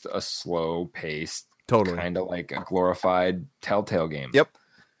it's just a slow paced, Totally. kind of like a glorified Telltale game. Yep.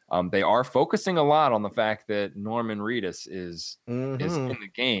 They are focusing a lot on the fact that Norman Reedus is in the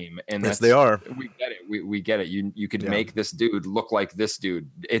game, and yes, they are. We get it. We get it. You could make this dude look like this dude.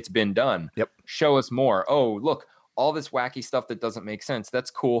 It's been done. Yep. Show us more. Oh, look. All this wacky stuff that doesn't make sense.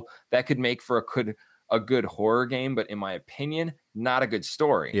 That's cool. That could make for a good horror game, but in my opinion, not a good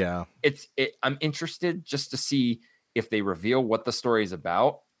story. Yeah. I'm interested just to see if they reveal what the story is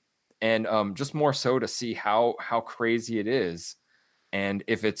about, and just more so to see how crazy it is, and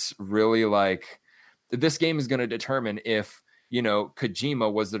if it's really like this game is going to determine if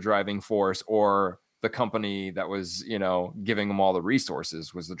Kojima was the driving force, or the company that was giving them all the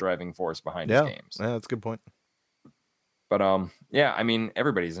resources was the driving force behind his games. Yeah, that's a good point. But yeah, I mean,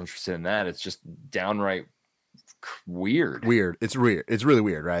 everybody's interested in that. It's just downright weird. It's weird. It's really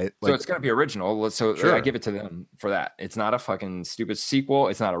weird, right? So it's gonna be original. So sure. I give it to them for that. It's not a fucking stupid sequel.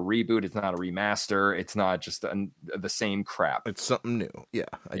 It's not a reboot. It's not a remaster. It's not just the same crap. It's something new. Yeah,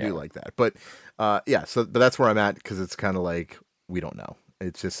 I do like that. But yeah. So, but that's where I'm at, because it's kind of like, we don't know.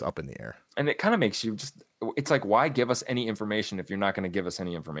 It's just up in the air. And it kind of makes you just. It's like, why give us any information if you're not going to give us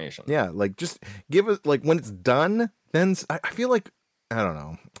any information? Yeah, like, just give us, like, when it's done, then I feel like, I don't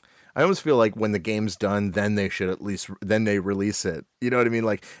know. I almost feel like when the game's done, then they should then they release it. You know what I mean?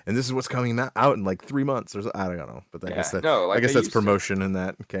 Like, and this is what's coming out in like 3 months or so. I don't know. But I guess that's promotion in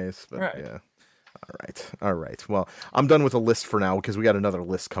that case. But right. Yeah. All right. Well, I'm done with a list for now, because we got another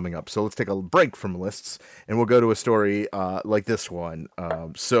list coming up. So let's take a break from lists, and we'll go to a story like this one.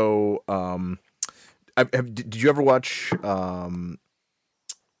 Did you ever watch the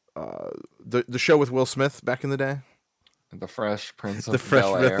show with Will Smith back in the day? The Fresh Prince of The Fresh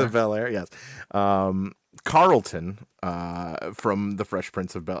Bel-Air. Prince of Bel-Air, yes. Carlton from The Fresh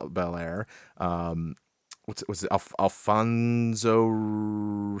Prince of Bel-Air. Was it Alfonso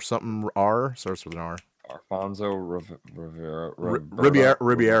something R? Starts with an R. Alfonso Ribeiro.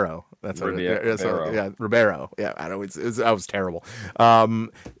 That's Ribeiro. Yeah, I know that was terrible.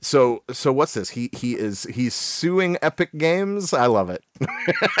 So what's this? He's suing Epic Games. I love it.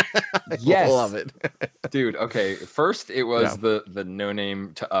 Yes, I love it, dude. Okay, first it was the No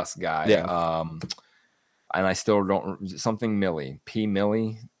Name to Us guy. Yeah. And I still don't something Millie P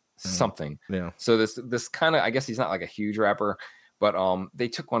Millie something. Yeah. So this kind of, I guess he's not like a huge rapper. But they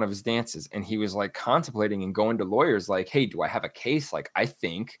took one of his dances, and he was like contemplating and going to lawyers like, hey, do I have a case? Like, I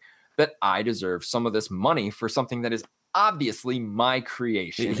think that I deserve some of this money for something that is obviously my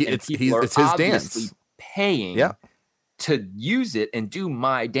creation. It's his dance. Paying to use it and do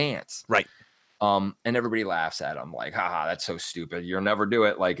my dance. Right. And everybody laughs at him like, haha, that's so stupid. You'll never do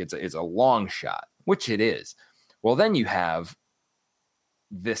it. Like it's a long shot, which it is. Well, then you have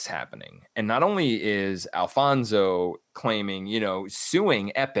this happening. And not only is Alfonso claiming,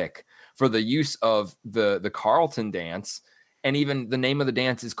 suing Epic for the use of the Carlton dance, and even the name of the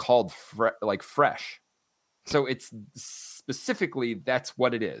dance is called Fresh. So it's specifically, that's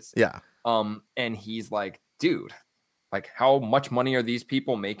what it is. Yeah. And he's like, dude, like how much money are these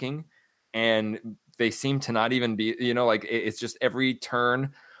people making? And they seem to not even be, it's just every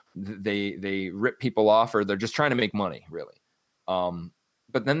turn they rip people off, or they're just trying to make money, really.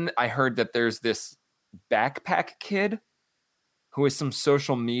 But then I heard that there's this backpack kid who is some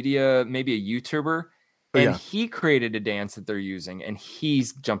social media, maybe a YouTuber, and he created a dance that they're using, and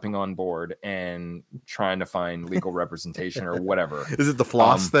he's jumping on board and trying to find legal representation or whatever. Is it the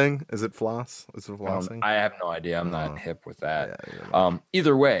floss thing? Is it floss? Is it flossing? I have no idea. I'm not hip with that. Yeah,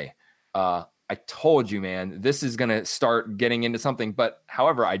 either way, I told you, man, this is going to start getting into something. But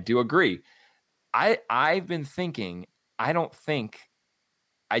however, I do agree. I've been thinking, I don't think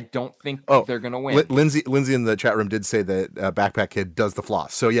they're going to win. Lindsay in the chat room did say that Backpack Kid does the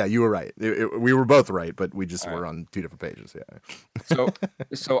floss. So yeah, you were right. We were both right, but we just were on two different pages. Yeah.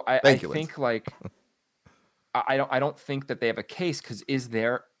 So I think like, I don't think that they have a case, because is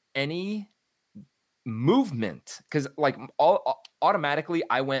there any movement? Because like automatically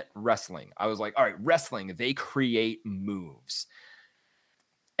I went wrestling. I was like, all right, wrestling, they create moves.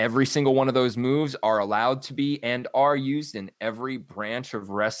 Every single one of those moves are allowed to be and are used in every branch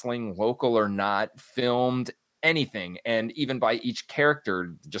of wrestling, local or not, filmed, anything. And even by each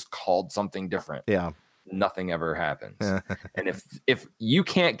character just called something different. Yeah. Nothing ever happens. And if you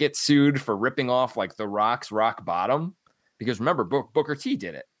can't get sued for ripping off like The Rock's Rock Bottom, because remember, Booker T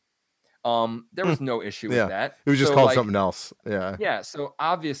did it. There was no issue with that. It was just called something else. Yeah. Yeah. So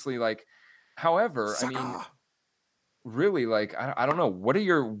obviously, like, however, I mean, really, like, I don't know. Where do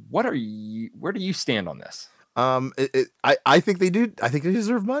you stand on this? I think they do. I think they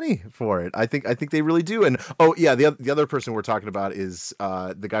deserve money for it. I think they really do. And the other person we're talking about is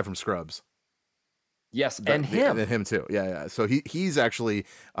the guy from Scrubs. Yes, and him too. Yeah. So he's actually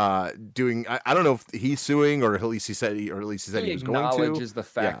doing. I don't know if he's suing, or at least he said he was going to. He acknowledges the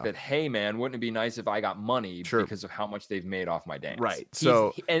fact that, hey man, wouldn't it be nice if I got money because of how much they've made off my dance? Right.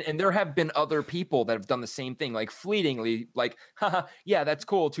 And there have been other people that have done the same thing, like fleetingly, like, haha, yeah, that's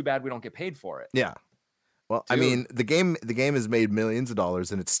cool. Too bad we don't get paid for it. Yeah. Well, dude. I mean, the game has made millions of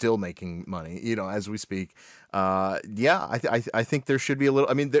dollars, and it's still making money, as we speak. I think there should be a little.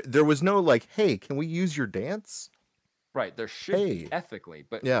 I mean, there was no like, hey, can we use your dance? Right. There should be ethically,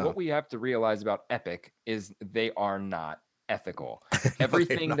 but what we have to realize about Epic is they are not ethical.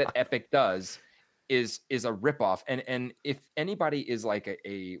 Everything that Epic does is a ripoff. And if anybody is like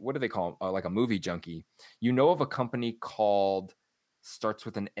a what do they call them? Like a movie junkie, of a company called starts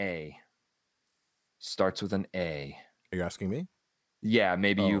with an A. Are you asking me? Yeah,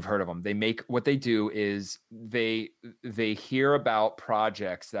 maybe you've heard of them. What they do is they hear about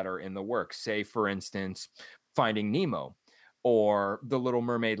projects that are in the works. Say, for instance, Finding Nemo or The Little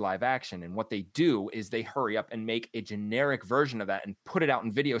Mermaid live action. And what they do is they hurry up and make a generic version of that and put it out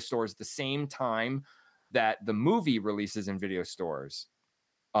in video stores at the same time that the movie releases in video stores,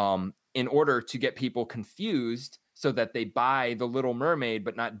 in order to get people confused, so that they buy The Little Mermaid,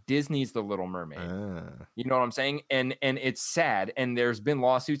 but not Disney's The Little Mermaid. You know what I'm saying? And it's sad. And there's been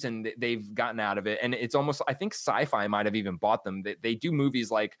lawsuits, and they've gotten out of it. And it's almost, I think Sci-Fi might have even bought them. They do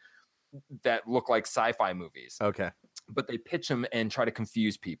movies like that look like sci-fi movies. Okay. But they pitch them and try to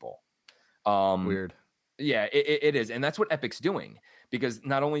confuse people. Weird. Yeah, it is. And that's what Epic's doing. Because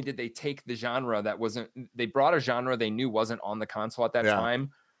not only did they take the genre they brought a genre they knew wasn't on the console at that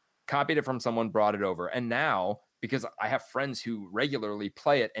time, copied it from someone, brought it over. And now, because I have friends who regularly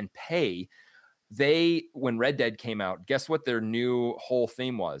play it and pay, when Red Dead came out, guess what their new whole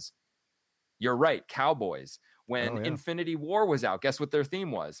theme was? You're right, cowboys. When Infinity War was out, guess what their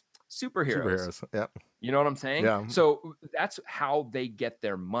theme was? Superheroes. Yeah. You know what I'm saying? Yeah. So that's how they get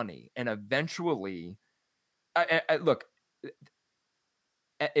their money. And eventually, look,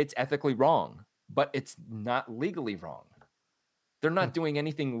 it's ethically wrong, but it's not legally wrong. They're not doing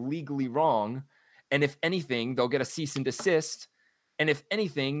anything legally wrong. And if anything, they'll get a cease and desist. And if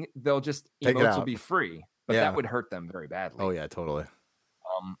anything, they'll just emotes will be free. But that would hurt them very badly. Oh yeah, totally.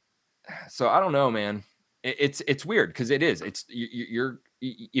 So I don't know, man. It's weird because it is. It's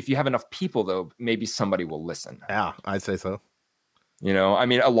if you have enough people though, maybe somebody will listen. Yeah, I'd say so. I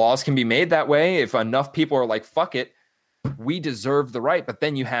mean, laws can be made that way if enough people are like, "Fuck it, we deserve the right." But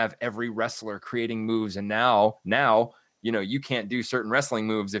then you have every wrestler creating moves, and now you can't do certain wrestling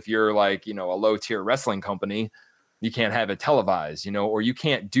moves if you're like, a low tier wrestling company. You can't have it televised, or you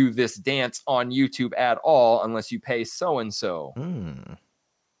can't do this dance on YouTube at all unless you pay so-and-so.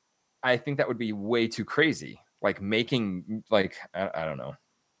 I think that would be way too crazy. Like making, like, I don't know.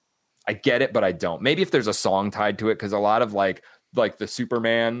 I get it, but I don't. Maybe if there's a song tied to it, because a lot of like the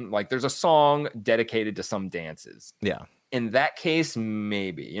Superman, like there's a song dedicated to some dances. Yeah. In that case,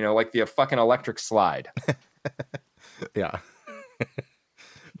 maybe, like the fucking electric slide. Yeah.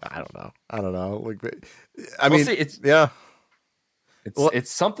 I don't know. Like, I mean, see, it's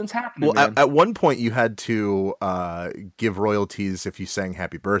something's happening. Well, at one point you had to give royalties if you sang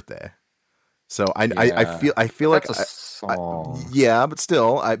 "Happy Birthday." So I feel like that's a song. Yeah, but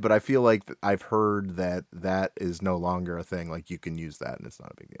still, I feel like I've heard that is no longer a thing. Like you can use that and it's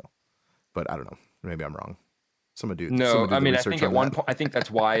not a big deal. But I don't know. Maybe I'm wrong. No, I mean, I think at one point, I think that's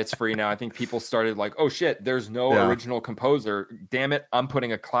why it's free now. I think people started like, oh shit, there's no original composer. Damn it, I'm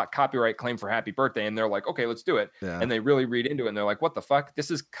putting a copyright claim for Happy Birthday, and they're like, okay, let's do it. Yeah. And they really read into it, and they're like, what the fuck? This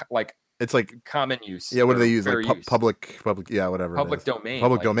is like it's like common use. Yeah, what do they use? Like public, yeah, whatever. Public domain.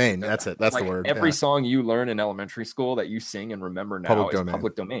 Public domain. That's it. That's like the word. Every song you learn in elementary school that you sing and remember now is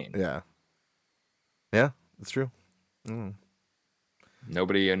public domain. Yeah. Yeah, that's true.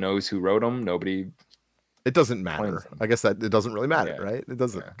 Nobody knows who wrote them. Nobody. It doesn't matter. I guess that it doesn't really matter, right? It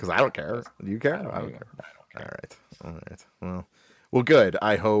doesn't, because I don't care. Do you care? I don't care. All right. Well, good.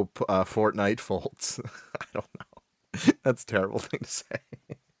 I hope Fortnite folds. I don't know. That's a terrible thing to say.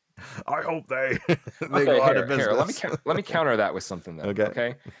 I hope they go out of business. Let me counter that with something then.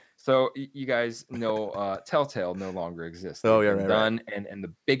 Okay. So you guys know Telltale no longer exists. Oh yeah, right. And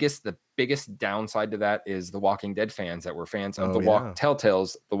the biggest downside to that is the Walking Dead fans that were fans of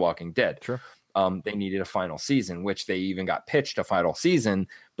Telltale's The Walking Dead. Sure. They needed a final season, which they even got pitched a final season,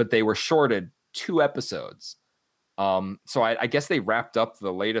 but they were shorted 2 episodes. So I guess they wrapped up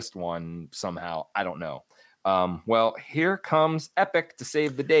the latest one somehow. I don't know. Well, here comes Epic to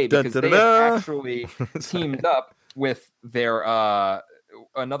save the day because they have actually teamed up with their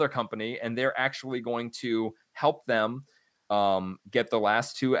another company, and they're actually going to help them get the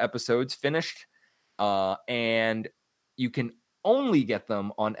last 2 episodes finished. And you can only get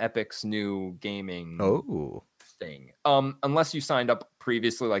them on Epic's new gaming thing. Unless you signed up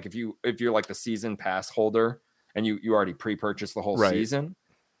previously, like if you're like the season pass holder and you already pre-purchased the whole season,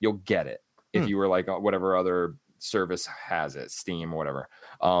 you'll get it. If you were like whatever other service has it, Steam or whatever.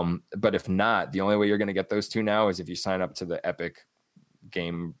 But if not, the only way you're going to get those 2 now is if you sign up to the Epic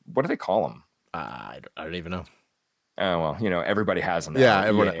game. What do they call them? I don't even know. Oh, well, everybody has them now. Yeah,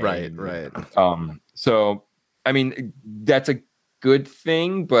 everyone, right. So, I mean, that's a good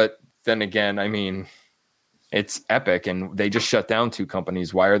thing, but then again, I mean, it's Epic and they just shut down 2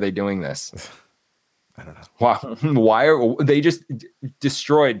 companies. Why are they doing this? I don't know. Why are they just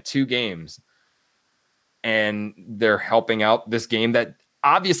destroyed 2 games and they're helping out this game that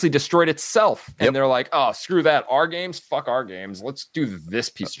obviously destroyed itself? And they're like, oh, screw that. Our games, fuck our games. Let's do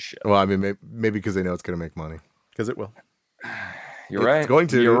this piece of shit. Well, I mean, maybe because they know it's going to make money, because it will. You're right. It's going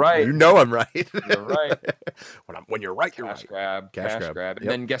to. You're right. You know I'm right. You're right. when you're right, you're right. Cash grab. And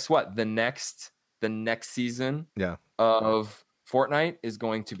then guess what? The next season Yeah. of Fortnite is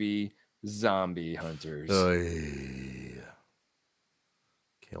going to be Zombie Hunters.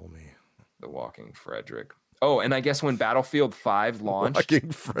 Kill me. The Walking Frederick. Oh, and I guess when Battlefield 5 launched...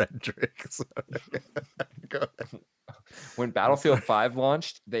 Walking Frederick. When Battlefield 5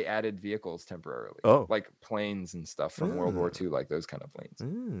 launched, they added vehicles temporarily. Oh. Like planes and stuff from World War II, like those kind of planes.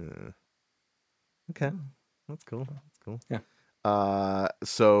 Okay. That's cool. Yeah.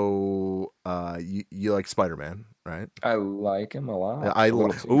 So you like Spider-Man, right? I like him a lot. Yeah,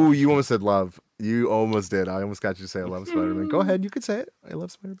 you almost said love. You almost did. I almost got you to say I love Spider-Man. Go ahead, you could say it. I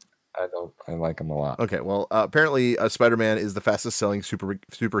love Spider-Man. I like him a lot. Okay, well, apparently Spider-Man is the fastest selling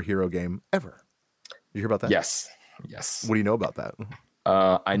superhero game ever. You hear about that? Yes. What do you know about that?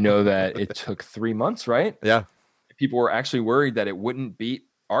 I know that it took 3 months, right? Yeah. People were actually worried that it wouldn't beat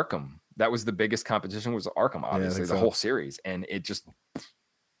Arkham. That was the biggest competition, was Arkham, obviously, the whole series. And it just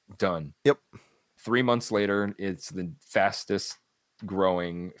done. Yep. 3 months later, it's the fastest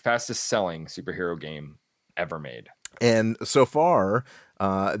selling superhero game ever made. And so far,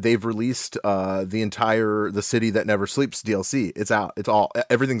 they've released the City That Never Sleeps DLC. It's out.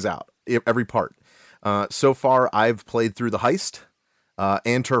 Everything's out. Every part. So far, I've played through the Heist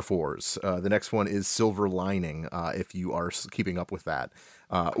and Turf Wars. The next one is Silver Lining, if you are keeping up with that,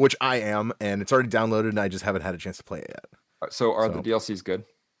 which I am, and it's already downloaded, and I just haven't had a chance to play it yet. So the DLCs good?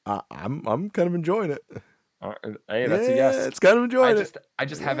 I'm kind of enjoying it. Hey, that's a yes. It's kind of enjoying it. I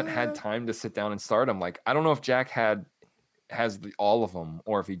just haven't had time to sit down and start. I'm like, I don't know if Jack had has all of them,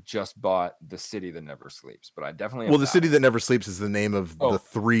 or if he just bought The City That Never Sleeps. But I definitely have Well, The that City one. That Never Sleeps is the name of Oh. the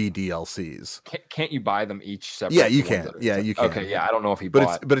 3 DLCs. Can't you buy them each separate? Yeah, you the ones can. that are- Yeah, you can. Okay, yeah, I don't know if he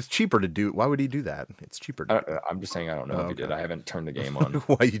But bought. it's cheaper to do. Why would he do that? It's cheaper to do. I'm just saying I don't know if he okay. did. I haven't turned the game on.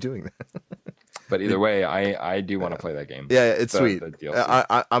 Why are you doing that? But either way, I do want to play that game. Yeah, it's sweet. The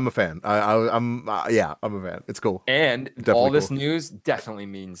DLC. I'm a fan. I'm a fan. It's cool. And Definitely all this cool. news definitely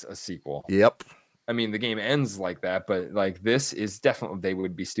means a sequel. Yep. I mean, the game ends like that, but like this is definitely, they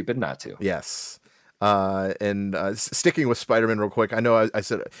would be stupid not to. Yes. And sticking with Spider-Man real quick, I know I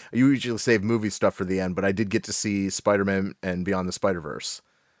said I usually save movie stuff for the end, but I did get to see Spider-Man and Beyond the Spider-Verse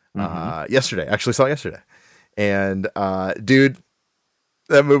yesterday. Actually saw it yesterday. And dude,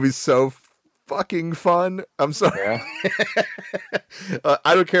 that movie's so fucking fun. I'm sorry. Yeah.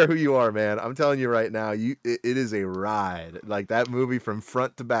 I don't care who you are, man. I'm telling you right now, it is a ride. Like that movie from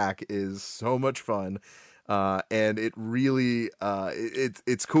front to back is so much fun. And it really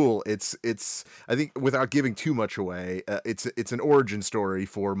it's cool. It's I think without giving too much away, it's an origin story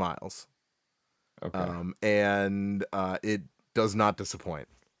for Miles. Okay. And it does not disappoint.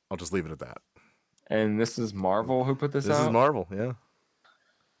 I'll just leave it at that. And this is Marvel who put this out? This is Marvel, yeah.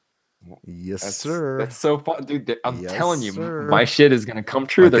 Yes, sir. That's so fun, dude. I'm Yes, telling you, sir. my shit is gonna come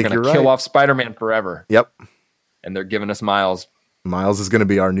true. I They're think gonna you're kill right. off Spider-Man forever. Yep. And they're giving us Miles. Miles is going to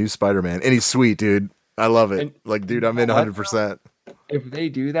be our new Spider-Man. And he's sweet, dude. I love it. And like, dude, I'm in 100%. If they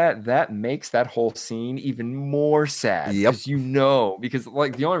do that, that makes that whole scene even more sad. Yep. Because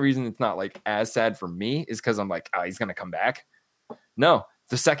like the only reason it's not like as sad for me is because I'm like, oh, he's gonna come back. No,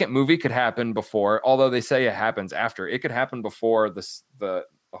 the second movie could happen before, although they say it happens after. It could happen before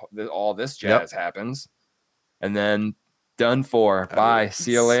all this jazz happens, and then done for. Bye.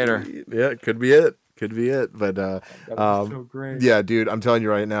 See you later. Yeah, it could be it. Could be it. But So great. yeah, dude, I'm telling you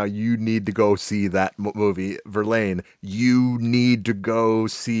right now, you need to go see that movie. Verlaine, you need to go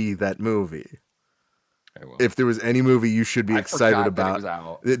see that movie. I will. If there was any movie you should be I excited forgot that it was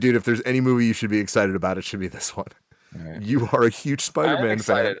about, out. dude, if there's any movie you should be excited about, it should be this one. Right. You are a huge Spider-Man fan.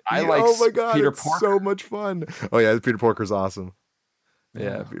 excited. I like oh my god, Peter it's Porker. so much fun. Oh yeah, Peter Porker's awesome.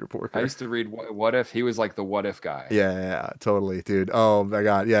 Yeah, Peter Porker. I used to read What If. He was like the What If guy. Yeah, totally, dude. Oh my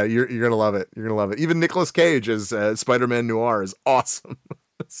god, yeah, you're gonna love it. You're gonna love it. Even Nicolas Cage as Spider-Man Noir is awesome.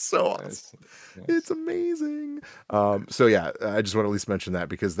 So awesome. Nice. It's amazing. So yeah, I just want to at least mention that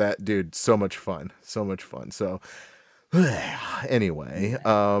because that dude, so much fun. So anyway,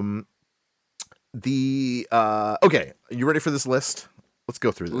 okay, you ready for this list? Let's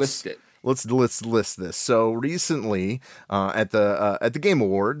go through this. List it. Let's list this. So recently, at the Game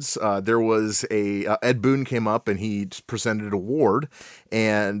Awards, there was Ed Boon came up and he presented an award,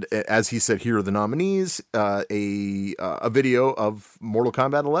 and as he said, here are the nominees. A video of Mortal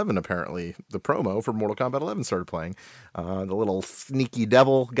Kombat 11. Apparently, the promo for Mortal Kombat 11 started playing. The little sneaky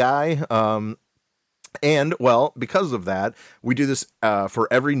devil guy. And, well, because of that, we do this for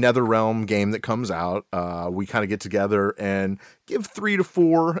every NetherRealm game that comes out. We kind of get together and give 3 to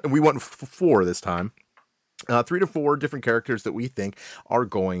 4, and we went 4 this time. 3 to 4 different characters that we think are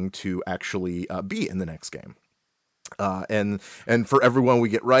going to actually be in the next game. And for everyone we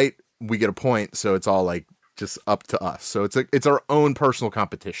get right, we get a point, so it's all like just up to us. So it's our own personal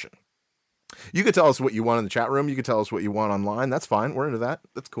competition. You could tell us what you want in the chat room. You could tell us what you want online. That's fine. We're into that.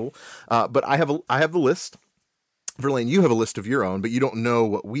 That's cool. But I have the list. Verlaine, you have a list of your own, but you don't know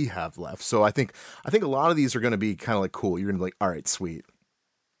what we have left. So I think a lot of these are going to be kind of like cool. You're going to be like, all right, sweet.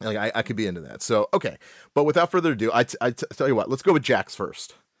 Like I could be into that. So okay. But without further ado, I tell you what. Let's go with Jax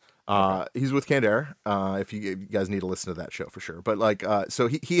first. He's with Candare. If you guys need to listen to that show for sure. But like, so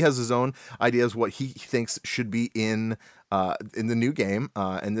he has his own ideas what he thinks should be in the new game,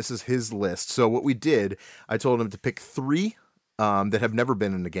 and this is his list. So what we did, I told him to pick 3 that have never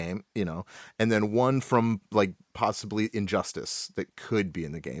been in the game, and then 1 from like possibly Injustice that could be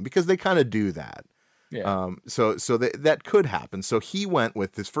in the game because they kind of do that. Yeah. So that could happen. So he went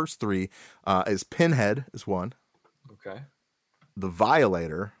with his first 3 as Pinhead is 1, Okay. the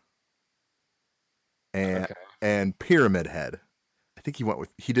Violator, and Pyramid Head. I think he went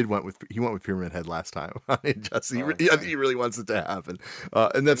with Pyramid Head last time. I think he really wants it to happen,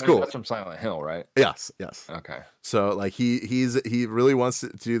 and that's cool. That's from Silent Hill, right? Yes. Okay. So like he really wants to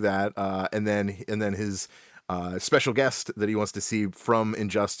do that, and then his special guest that he wants to see from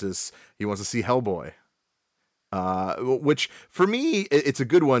Injustice, he wants to see Hellboy. Which for me it's a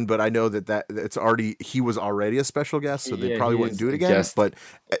good one, but I know that he was already a special guest, so they probably wouldn't do it again. But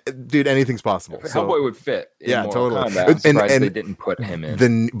dude, anything's possible. Hellboy would fit. Yeah, Mortal totally. Kombat. I'm surprised And they didn't put him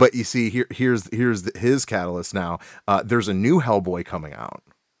in. But you see, here's his catalyst now. There's a new Hellboy coming out,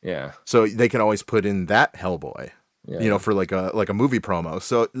 Yeah. so they can always put in that Hellboy. Yeah. for like a movie promo.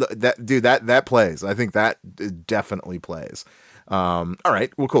 So that plays. I think that definitely plays. All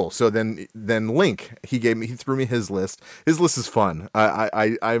right, well, cool. So then Link, he threw me his list. His list is fun.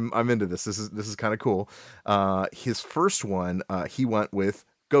 I'm into this. This is kind of cool. His first one, he went with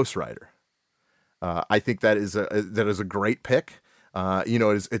Ghost Rider. I think that is a great pick.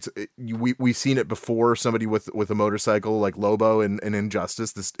 We've seen it before. Somebody with a motorcycle like Lobo and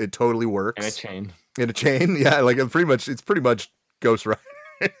Injustice. It totally works. In a chain, yeah. Like it's pretty much Ghost Rider.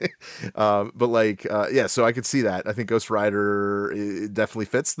 But like, yeah. So I could see that. I think Ghost Rider definitely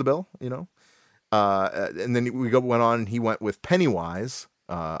fits the bill. And then went on. And he went with Pennywise.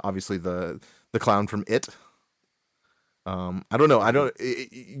 Obviously the clown from It. I don't know.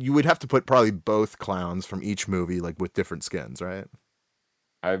 You would have to put probably both clowns from each movie, like with different skins, right?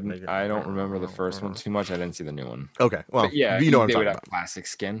 I don't remember the first one too much. I didn't see the new one. Okay, well, but yeah, you know what I'm they talking would have about. classic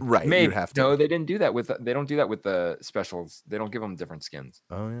skin, right? Maybe You'd have to. No, they didn't do that with. They don't do that with the specials. They don't give them different skins.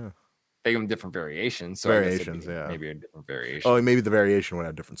 Oh yeah, they give them different variations. So variations, yeah. Maybe a different variation. Oh, maybe the variation would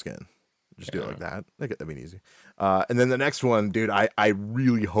have different skin. Just do it like that. That'd be easy. And then the next one, dude, I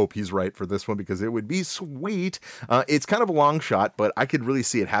really hope he's right for this one because it would be sweet. It's kind of a long shot, but I could really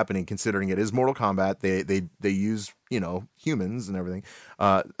see it happening considering it is Mortal Kombat. They use humans and everything.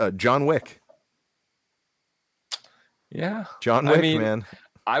 John Wick. Yeah, John Wick, man.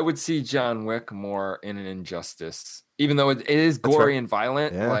 I would see John Wick more in an Injustice, even though it is gory and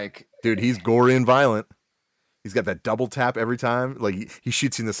violent. Yeah. Like, dude, he's gory and violent. He's got that double tap every time. Like he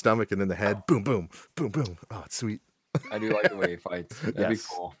shoots you in the stomach and then the head. Boom, boom, boom, boom. Oh, it's sweet. I do like the way he fights. That'd be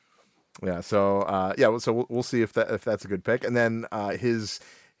cool. Yeah. So So we'll see if that's a good pick. And then his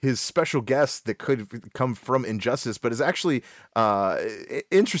special guest that could come from Injustice, but is actually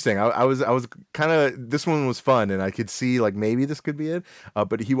interesting. I was kind of, this one was fun, and I could see like maybe this could be it.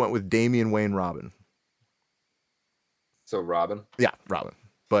 But he went with Damian Wayne Robin. So Robin. Yeah, Robin.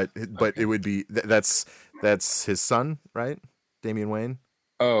 But it would be that's his son, right? Damian Wayne.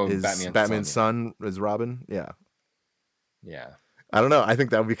 Oh, Batman's son is Robin. Yeah. Yeah. I don't know. I think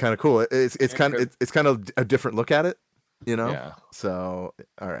that would be kind of cool. It's kind of a different look at it, Yeah. So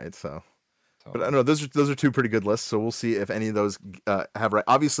all right. So, but I don't know. Those are two pretty good lists. So we'll see if any of those have right.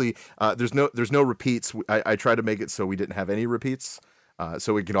 Obviously, there's no repeats. I tried to make it so we didn't have any repeats.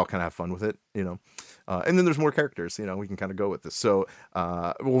 So we can all kind of have fun with it, and then there's more characters, we can kind of go with this. So,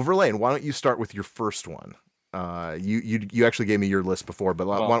 Verlaine, why don't you start with your first one? You actually gave me your list before, but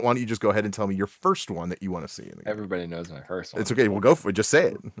why don't you just go ahead and tell me your first one that you want to see? Everybody knows my first one. It's okay. We'll go for it. Just say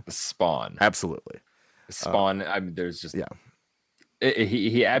it. Spawn. Absolutely. Spawn. There's just yeah.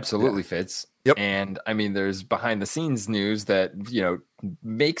 He absolutely fits. Yep. And there's behind the scenes news that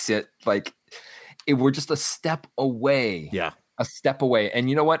makes it like we're just a step away. Yeah. A step away. And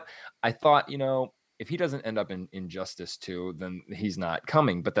you know what? I thought, if he doesn't end up in Injustice 2, then he's not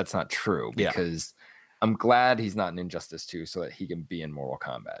coming. But that's not true because I'm glad he's not in Injustice 2 so that he can be in Mortal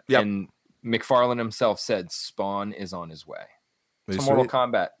Kombat. Yep. And McFarlane himself said Spawn is on his way to Mortal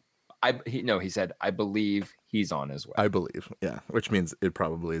Kombat. He said, I believe he's on his way. I believe. Yeah. Which means it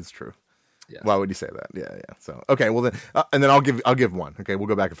probably is true. Yes. Why would you say that? Yeah. So, okay, well then, and then I'll give one. Okay, we'll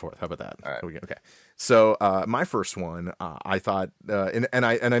go back and forth. How about that? All right. Okay. So, my first one, I thought, and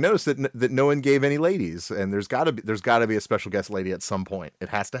I noticed that no one gave any ladies, and there's got to be a special guest lady at some point. It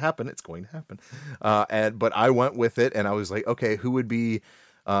has to happen. It's going to happen. But I went with it, and I was like, okay, who would be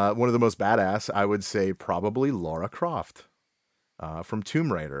one of the most badass? I would say probably Lara Croft. From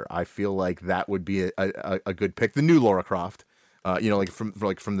Tomb Raider. I feel like that would be a good pick. The new Lara Croft. From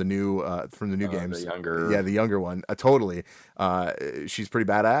the new games, the younger one. Totally. She's pretty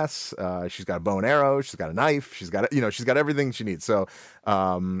badass. She's got a bow and arrow. She's got a knife. She's got she's got everything she needs. So,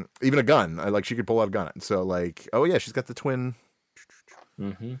 even a gun. Like she could pull out a gun. So like, oh yeah, she's got the twin.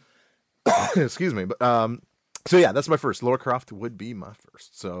 Mm-hmm. Excuse me, but so yeah, that's my first. Lara Croft would be my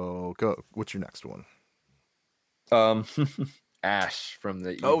first. So go. What's your next one? Ash from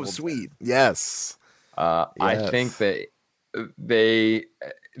the Evil sweet Dead. Yes. I think that they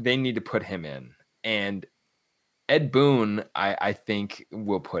need to put him in, and Ed Boon I think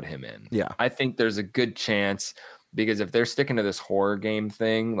will put him in. Yeah, I think there's a good chance because if they're sticking to this horror game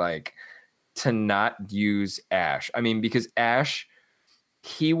thing, like to not use Ash. Because Ash,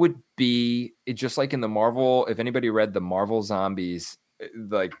 he would be just like in the Marvel. If anybody read the Marvel Zombies,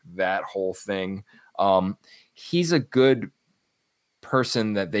 like that whole thing, he's a good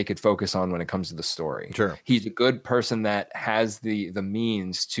person that they could focus on when it comes to the story. Sure. He's a good person that has the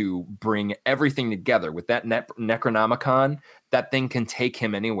means to bring everything together with that Necronomicon. That thing can take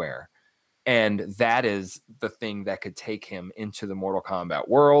him anywhere. And that is the thing that could take him into the Mortal Kombat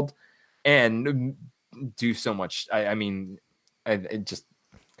world. And do so much. I mean, it just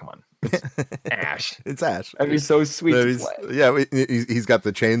come on, it's Ash. It's Ash. That'd be so sweet to play. Yeah, he's got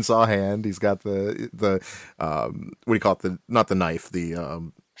the chainsaw hand. He's got the what do you call it? Not the knife,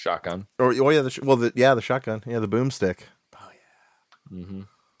 the shotgun. The shotgun. Yeah, the boomstick. Oh yeah. Mm-hmm.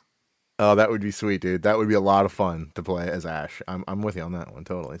 Oh, that would be sweet, dude. That would be a lot of fun to play as Ash. I'm with you on that one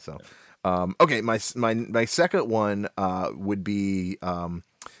totally. So, okay, my second one would be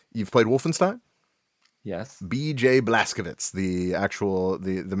you've played Wolfenstein? Yes. B.J. Blazkowicz,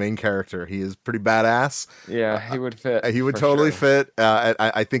 the main character. He is pretty badass. Yeah, he would fit. He would totally fit.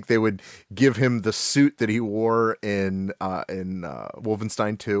 I think they would give him the suit that he wore in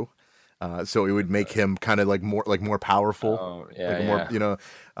Wolfenstein 2. So it would make him kind of like more powerful. Oh, yeah,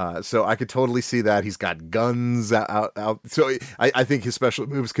 more, so I could totally see that. He's got guns out. So I think his special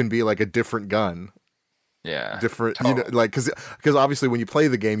moves can be like a different gun. Yeah. Different, totally. like, because obviously when you play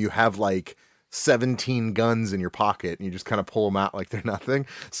the game, you have like 17 guns in your pocket and you just kind of pull them out like they're nothing.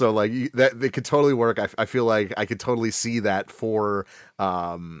 So like that they could totally work. I feel like I could totally see that for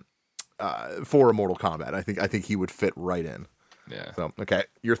a Mortal Kombat. I think he would fit right in. Yeah. So okay,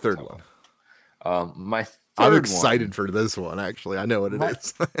 your third one. My third I'm excited for this one. Actually, I know what it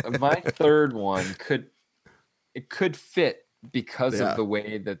is. My third one could fit because of the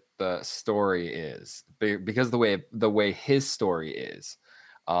way that the story is, because the way his story is.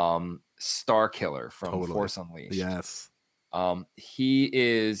 Starkiller from Force Unleashed. Yes. He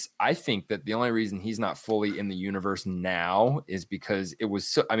is, I think that the only reason he's not fully in the universe now is because it was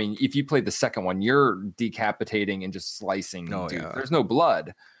so, I mean, if you played the second one, you're decapitating and just slicing dudes. Yeah. There's no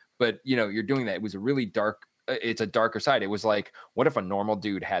blood, but you're doing that. It was a really dark, it's a darker side. It was like, what if a normal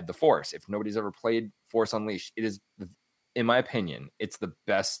dude had the Force? If nobody's ever played Force Unleashed, it is, in my opinion, it's the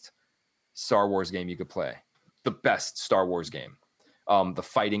best Star Wars game you could play. The best Star Wars game. The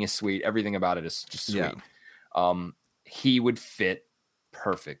fighting is sweet. Everything about it is just sweet. Yeah. He would fit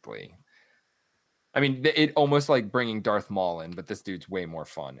perfectly. I mean, it almost like bringing Darth Maul in, but this dude's way more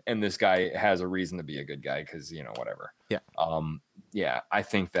fun. And this guy has a reason to be a good guy because, whatever. Yeah. Yeah, I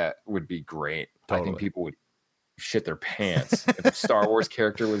think that would be great. Totally. I think people would shit their pants if a Star Wars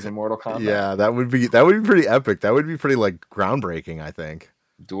character was in Mortal Kombat. Yeah, that would be pretty epic. That would be pretty like groundbreaking, I think.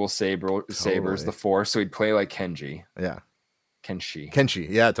 Dual sabers, the Force, so he'd play like Kenji. Yeah. Kenshi.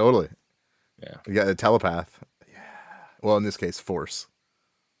 Yeah, totally. Yeah. You got a telepath. Yeah. Well, in this case, Force.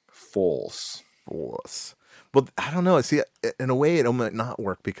 Well, I don't know. See, in a way, it might not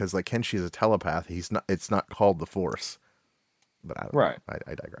work because like Kenshi is a telepath. It's not called the Force. But I don't know.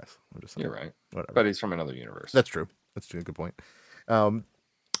 I digress. I'm just saying. You're right. Whatever. But he's from another universe. That's true. Good point. All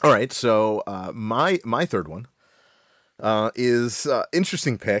right. So my third one is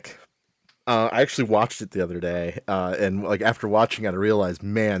interesting pick. I actually watched it the other day, and like after watching it, I realized,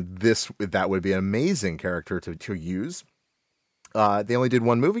 man, that would be an amazing character to use. They only did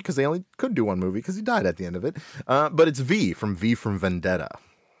one movie because they only could do one movie because he died at the end of it. But it's V from Vendetta.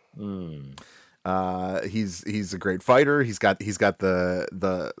 He's a great fighter. He's got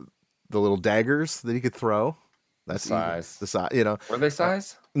the little daggers that he could throw. That's the size. Were they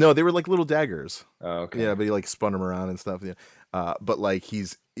size? No, they were like little daggers. Oh, okay. Yeah, but he like spun them around and stuff. Yeah. But like he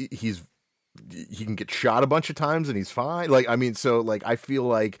can get shot a bunch of times and he's fine. Like, I mean, so like, I feel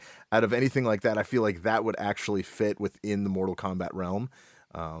like out of anything like that, I feel like that would actually fit within the Mortal Kombat realm.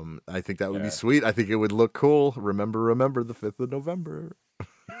 I think that would be sweet. I think it would look cool. Remember the 5th of November.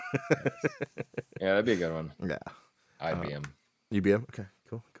 Yeah, that'd be a good one. Yeah. IBM. UBM. Okay,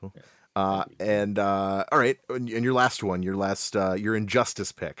 cool. Yeah. And all right. And your last one, your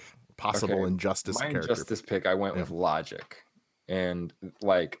Injustice pick, possible Injustice My character. Injustice pick, I went with Logic. And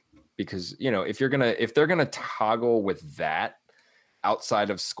like, because if they're gonna toggle with that outside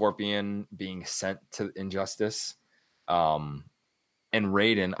of Scorpion being sent to Injustice, and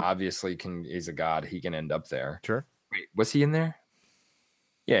Raiden obviously is a god, he can end up there. Sure. Wait, was he in there?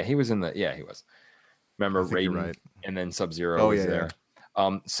 Yeah, he was he was. Remember Raiden, right. And then Sub-Zero was there.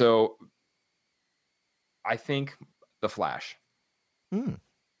 Yeah. So I think the Flash.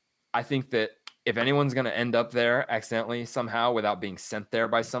 I think that if anyone's going to end up there accidentally somehow without being sent there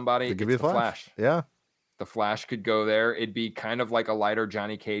by somebody, it's the Flash. Yeah. The Flash could go there. It'd be kind of like a lighter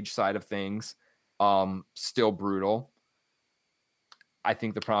Johnny Cage side of things. Still brutal. I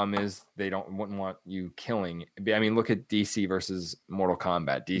think the problem is they wouldn't want you killing. I mean, look at DC versus Mortal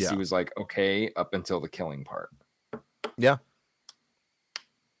Kombat. DC was like, okay, up until the killing part. Yeah.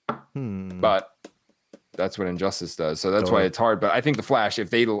 But that's what Injustice does. So that's why it's hard. But I think the Flash, if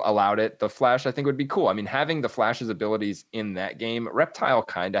they allowed it, the Flash, I think would be cool. I mean, having the Flash's abilities in that game, Reptile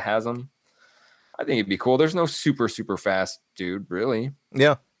kind of has them. I think it'd be cool. There's no super, super fast dude, really.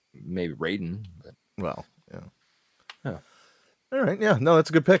 Yeah. Maybe Raiden. But Well, yeah. Yeah. All right, yeah, no, that's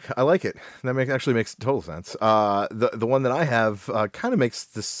a good pick. I like it. That actually makes total sense. The one that I have kind of makes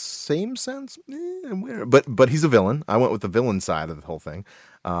the same sense, but he's a villain. I went with the villain side of the whole thing,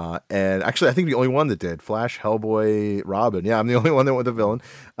 and actually, I think the only one that did Flash, Hellboy, Robin. Yeah, I'm the only one that went with the villain.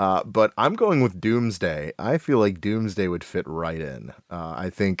 But I'm going with Doomsday. I feel like Doomsday would fit right in. I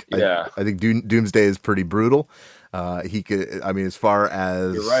think Doomsday is pretty brutal. He could, I mean, as far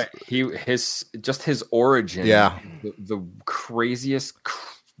as you're right, his origin, yeah, the craziest.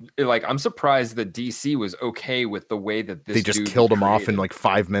 Like, I'm surprised that DC was okay with the way that this they just killed him off in like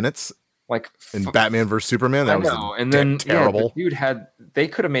 5 minutes. Like in Batman vs Superman, that was and then terrible. Yeah, they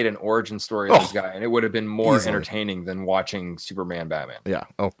could have made an origin story of this guy, and it would have been more entertaining than watching Superman Batman. Yeah,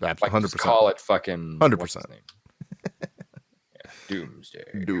 that's 100%. Call it fucking 100%.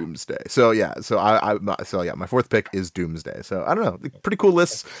 Doomsday. So yeah, my fourth pick is Doomsday. So I don't know, pretty cool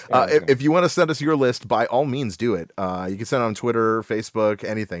lists. If you want to send us your list, by all means do it. You can send it on Twitter, Facebook,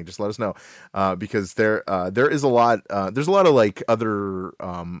 anything. Just let us know, because there is a lot. There's a lot of like other.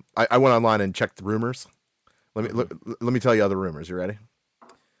 I went online and checked the rumors. Let me tell you other rumors. You ready?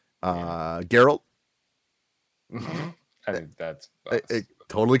 Geralt. I think that's it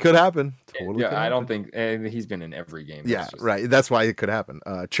totally could happen. I don't think he's been in every game. Right. That's why it could happen.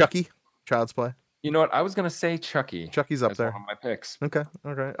 Chucky, Child's Play. You know what? I was gonna say Chucky. Chucky's up there. One of my picks. Okay.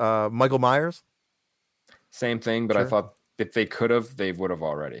 Michael Myers. Same thing, but sure. I thought if they could have, they would have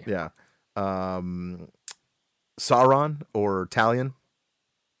already. Yeah. Sauron or Talion.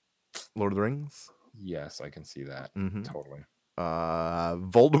 Lord of the Rings. Yes, I can see that. Mm-hmm. Totally.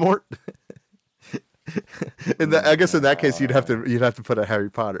 Voldemort. I guess in that case you'd have to put a Harry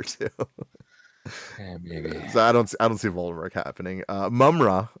Potter too. Yeah, maybe. So I don't see Voldemort happening.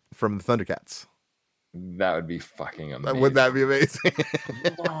 Mumra from the Thundercats. That would be fucking amazing. Would that be amazing?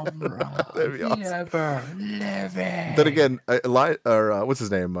 That'd be awesome. Then again, what's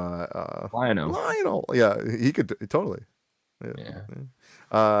his name? Lionel. Yeah, he could totally. Yeah.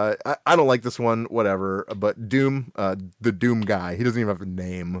 I don't like this one, whatever, but Doom, the Doom guy, he doesn't even have a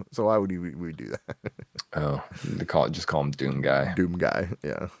name, so why would we do that? Just call him Doom guy. Doom guy,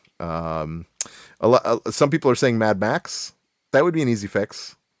 yeah. Some people are saying Mad Max. That would be an easy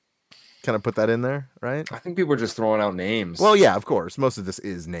fix. Kind of put that in there, right? I think people are just throwing out names. Well, yeah, of course. Most of this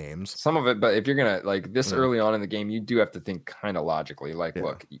is names. Some of it, but if you're gonna like this early on in the game, you do have to think kind of logically. Like,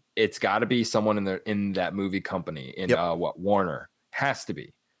 look, it's got to be someone in that movie company in Warner. Has to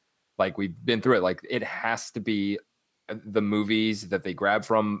be. Like, we've been through it. Like, it has to be the movies that they grab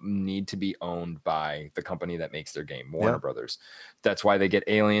from need to be owned by the company that makes their game, Warner Brothers. That's why they get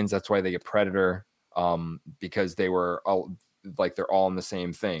Aliens. That's why they get Predator. Because they were all like they're all in the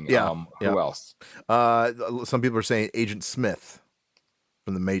same thing. Who else? Some people are saying Agent Smith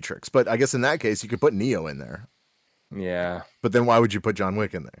from the Matrix, but I guess in that case you could put Neo in there. Yeah, but then why would you put John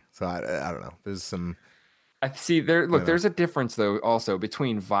Wick in there? So I don't know. There's some. I see there. Look, there's a difference though, also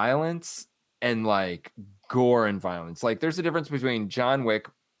between violence and like gore and violence. Like, there's a difference between John Wick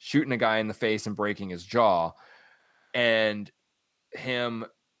shooting a guy in the face and breaking his jaw, and him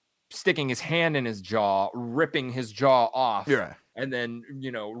sticking his hand in his jaw, ripping his jaw off, and then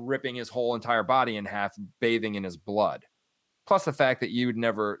ripping his whole entire body in half, bathing in his blood. Plus the fact that you would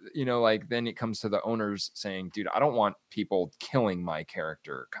never, then it comes to the owners saying, "Dude, I don't want people killing my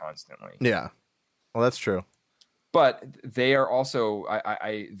character constantly." Yeah. Well, that's true. But they are also,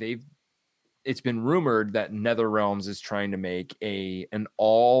 it's been rumored that NetherRealms is trying to make an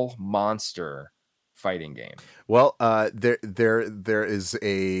all monster fighting game. Well, there is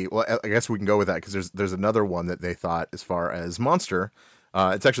I guess we can go with that because there's another one that they thought as far as monster.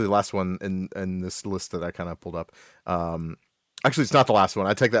 It's actually the last one in this list that I kind of pulled up. Actually, it's not the last one.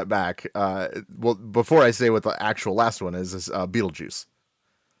 I take that back. Well, before I say what the actual last one is Beetlejuice.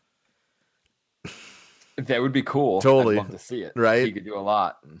 That would be cool. Totally. I'd love to see it. Right? He could do a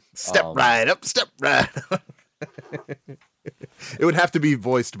lot. Step right up. It would have to be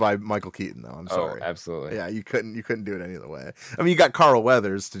voiced by Michael Keaton, though. I'm sorry. Oh, absolutely. Yeah, you couldn't do it any other way. I mean, you got Carl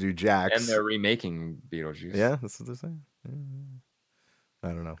Weathers to do Jax. And they're remaking Beetlejuice. Yeah, that's what they're saying. I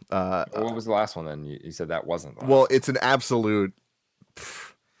don't know. What was the last one then? You said that wasn't the last one. It's an absolute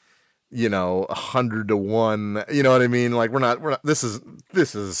 100 to 1. You know what I mean? Like, we're not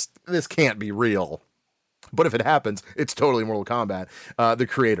this can't be real. But if it happens, it's totally Mortal Kombat. The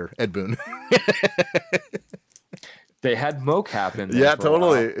creator, Ed Boon. They had mocap in there. Yeah,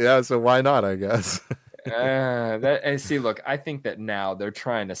 totally. Yeah, so why not, I guess. See, look, I think that now they're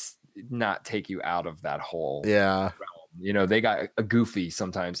trying to not take you out of that whole realm. They got a Goofy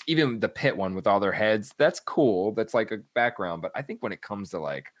sometimes. Even the pit one with all their heads, that's cool. That's like a background. But I think when it comes to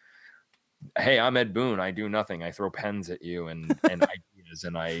like hey, I'm Ed Boon. I do nothing. I throw pens at you and ideas,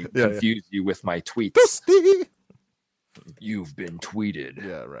 and I Yeah, confuse you with my tweets. Dusty! You've been tweeted.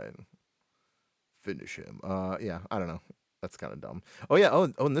 Yeah, right. Finish him. Yeah, I don't know. That's kind of dumb. Oh yeah.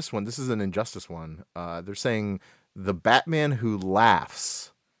 Oh, and this one. This is an Injustice one. They're saying the Batman who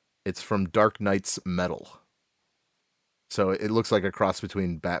laughs. It's from Dark Knight's Metal. So it looks like a cross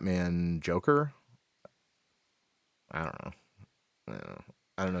between Batman Joker. I don't know.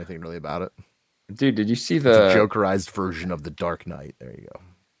 I don't know anything really about it. Dude, did you see It's the a Jokerized version of the Dark Knight? There you go.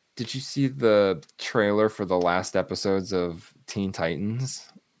 Did you see the trailer for the last episodes of Teen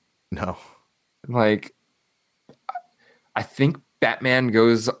Titans? No. Like, I think Batman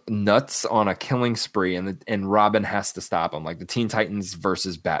goes nuts on a killing spree, and Robin has to stop him. Like the Teen Titans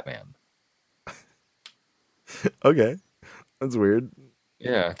versus Batman. Okay, that's weird.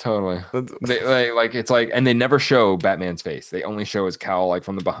 Yeah, totally. It's like, and they never show Batman's face. They only show his cowl, like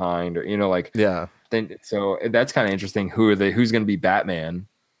from the behind, or like. Yeah. Then so that's kind of interesting. Who's going to be Batman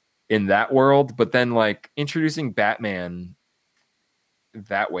in that world? But then like introducing Batman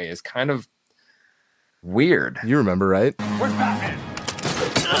that way is kind of weird. You remember, right? Where's Batman?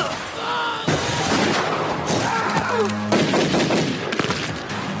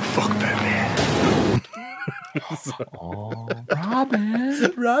 Fuck Batman. Oh,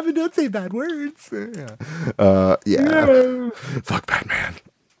 Robin. Robin, don't say bad words. Yeah. Fuck Batman.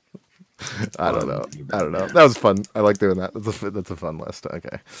 I don't know. That was fun. I like doing that. That's a fun list.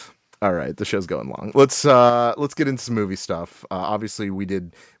 Okay. All right, the show's going long. Let's get into some movie stuff. Obviously, we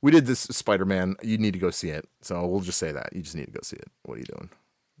did this Spider-Man. You need to go see it. So we'll just say that you just need to go see it. What are you doing?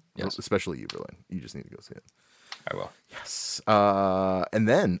 Yes. Especially you, Berlin. You just need to go see it. I will. Yes. And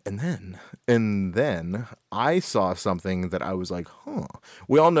then I saw something that I was like, huh.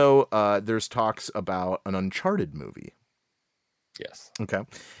 We all know there's talks about an Uncharted movie. Yes. Okay.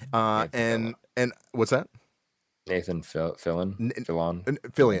 And what's that? Nathan Fillion.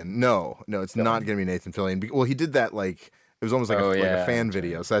 Fillion. No, it's not going to be Nathan Fillion. Well, he did that like it was almost like a fan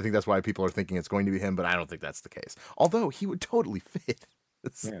video. So I think that's why people are thinking it's going to be him, but I don't think that's the case. Although he would totally fit.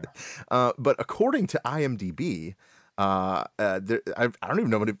 Yeah. But according to IMDb, I don't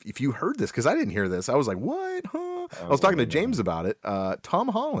even know if you heard this because I didn't hear this. I was like, what? Huh? I was talking to James about it. Tom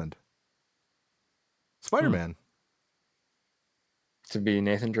Holland, Spider-Man. To be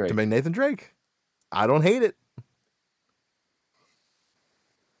Nathan Drake. I don't hate it.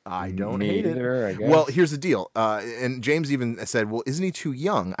 I don't hate it. I guess. Well, here's the deal. And James even said, well, isn't he too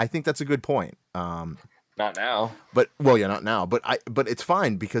young? I think that's a good point. Not now. But well, yeah, not now. But it's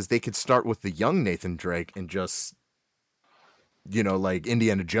fine because they could start with the young Nathan Drake and just, like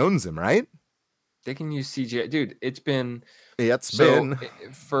Indiana Jones him, right? They can use CGI, dude. It's been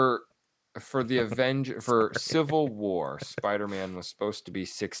for the for Civil War. Spider-Man was supposed to be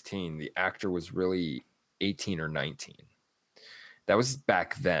 16. The actor was really 18 or 19. That was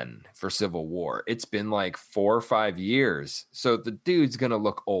back then for Civil War. It's been like 4 or 5 years. So the dude's going to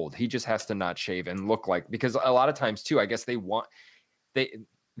look old. He just has to not shave and look like, because a lot of times too, I guess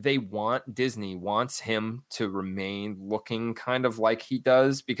Disney wants him to remain looking kind of like he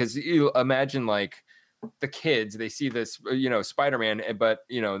does, because you imagine like the kids, they see this, Spider-Man, but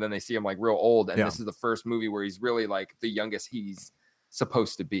then they see him like real old. And this is the first movie where he's really like the youngest he's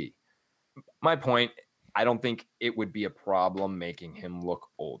supposed to be. My point, I don't think it would be a problem making him look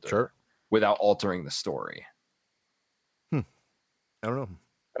older without altering the story. I don't know.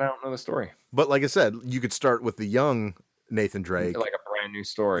 But I don't know the story. But like I said, you could start with the young Nathan Drake. Like a brand new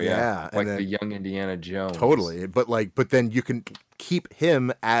story. Yeah. Like the young Indiana Jones. Totally. But then you can keep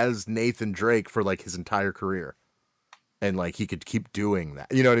him as Nathan Drake for like his entire career. And like he could keep doing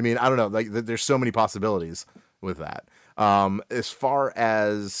that. You know what I mean? I don't know. Like there's so many possibilities with that. As far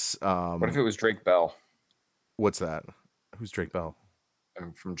as what if it was Drake Bell? What's that? Who's Drake Bell?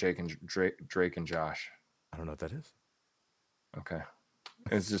 From Drake and Josh. I don't know what that is. Okay.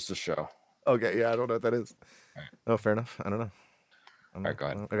 It's just a show. Okay, yeah, I don't know what that is. Right. Oh, fair enough. I don't know. All right, go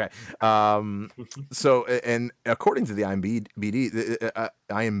ahead. Okay. So, and according to the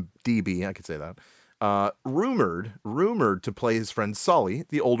IMDb, I could say that, rumored to play his friend Sully,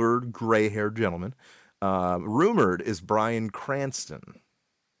 the older gray-haired gentleman, rumored is Bryan Cranston.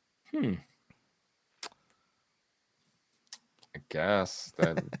 I guess.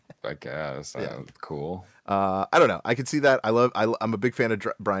 Cool. I don't know. I could see that. I'm a big fan of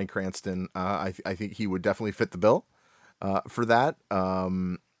Bryan Cranston. I think he would definitely fit the bill for that. I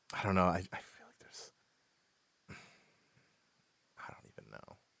don't know. I feel like there's. I don't even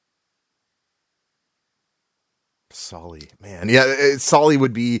know. Solly, man, yeah, Solly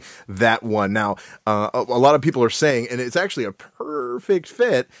would be that one. Now, a lot of people are saying, and it's actually a perfect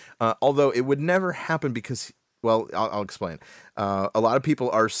fit, although it would never happen because, well, I'll explain. A lot of people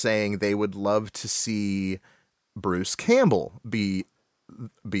are saying they would love to see Bruce Campbell be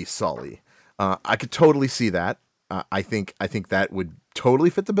Sully. I could totally see that. I think that would totally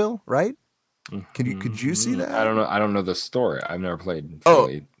fit the bill, right? Could you see that? I don't know. I don't know the story. I've never played. Oh,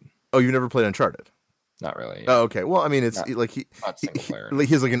 Sully. Oh, you've never played Uncharted? Not really. Yeah. Oh, okay. Well, I mean, it's not, like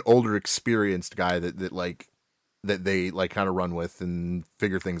he's like an older, experienced guy that they like kind of run with and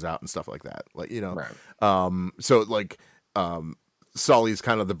figure things out and stuff like that. Like, you know, right. So like, Sully's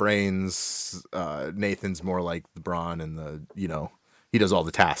kind of the brains. Nathan's more like the brawn and the, you know, he does all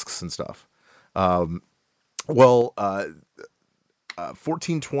the tasks and stuff.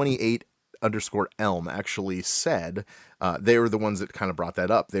 1428 _ Elm actually said they were the ones that kind of brought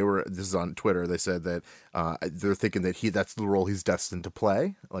that up. This is on Twitter. They said that they're thinking that that's the role he's destined to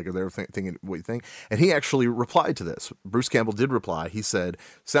play. Like, they were thinking, what do you think? And he actually replied to this. Bruce Campbell did reply. He said,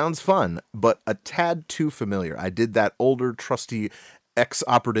 "Sounds fun, but a tad too familiar. I did that older, trusty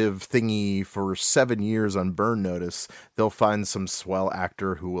ex-operative thingy for 7 years on Burn Notice. They'll find some swell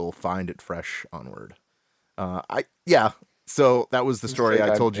actor who will find it fresh onward." So that was the story.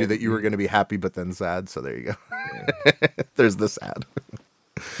 I told you that you were going to be happy, but then sad. So there you go. There's the sad.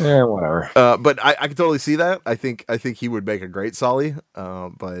 Yeah, whatever. But I can totally see that. I think he would make a great Sully.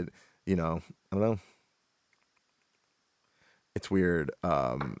 But you know, I don't know. It's weird.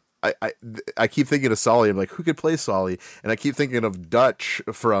 I keep thinking of Sully. I'm like, who could play Sully? And I keep thinking of Dutch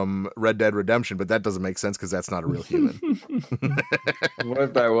from Red Dead Redemption, but that doesn't make sense because that's not a real human. What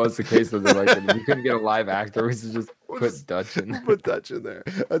if that was the case? That they're like, we couldn't get a live actor, we should just put Dutch in. Put Dutch in there.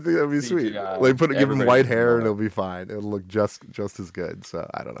 I think that'd be CGI. sweet. Like, give him white hair and it'll be fine. It'll look just as good. So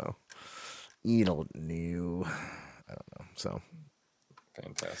I don't know. You don't know. I don't know. So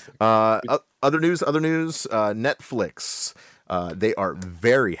fantastic. Other news. Netflix. They are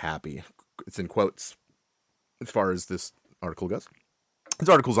very happy. It's in quotes as far as this article goes. This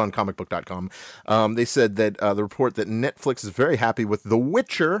article's on comicbook.com. They said that the report that Netflix is very happy with The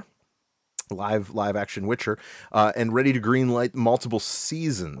Witcher, live action Witcher, and ready to greenlight multiple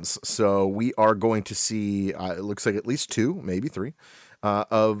seasons. So we are going to see, it looks like at least 2, maybe 3,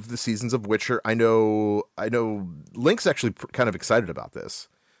 of the seasons of Witcher. I know Link's actually kind of excited about this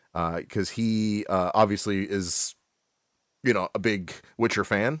because he obviously is, you know, a big Witcher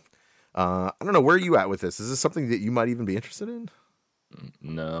fan. I don't know, where are you at with this? Is this something that you might even be interested in?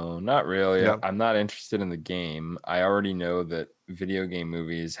 No, not really. Yeah. I'm not interested in the game. I already know that video game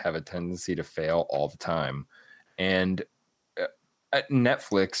movies have a tendency to fail all the time. And at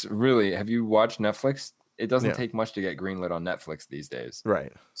Netflix, really, have you watched Netflix? It doesn't take much to get greenlit on Netflix these days.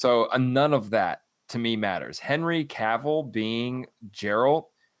 Right. So none of that to me matters. Henry Cavill being Geralt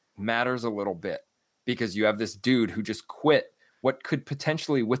matters a little bit because you have this dude who just quit what could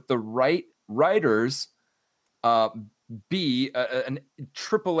potentially, with the right writers, be an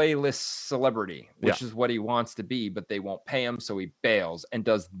AAA list celebrity, which is what he wants to be, but they won't pay him, so he bails and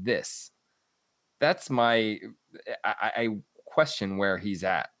does this. That's I question where he's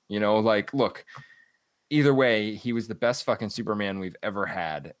at. You know, like, look, either way, he was the best fucking Superman we've ever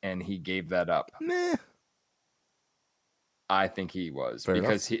had, and he gave that up. Nah. I think he was. Fair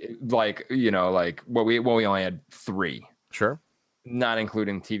because enough. he, like, you know, like, we only had 3. Sure. Not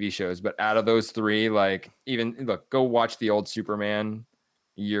including TV shows, but out of those 3, like, even look, go watch the old Superman.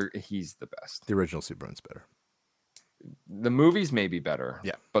 He's the best. The original Superman's better. The movies may be better,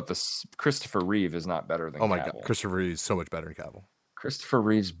 yeah, but the Christopher Reeve is not better than. Oh my Cavill. God, Christopher Reeve is so much better than Cavill. Christopher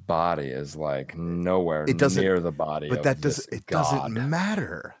Reeve's body is like nowhere near the body. But of that doesn't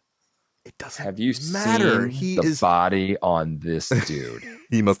matter. It doesn't. Have you matter. Seen the body on this dude?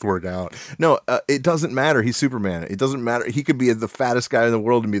 He must work out. No, it doesn't matter. He's Superman. It doesn't matter. He could be the fattest guy in the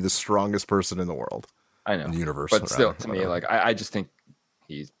world and be the strongest person in the world. I know. In the universe. But still, to me, like, I just think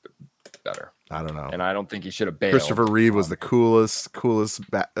he's better. I don't know. And I don't think he should have bailed. Christopher Reeve was the coolest. I was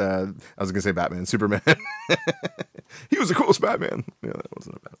going to say Batman. Superman. He was the coolest Batman. Yeah, that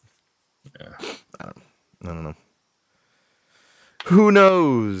wasn't a Batman. Yeah. I don't know. Who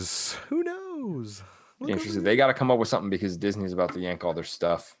knows? Interesting. They got to come up with something because Disney's about to yank all their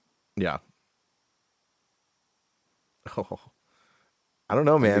stuff. Yeah. Oh, I don't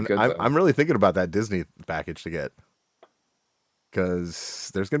know, man. I'm really thinking about that Disney package to get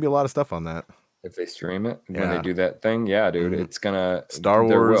because there's gonna be a lot of stuff on that. If they stream it when they do that thing, yeah, dude, it's gonna Star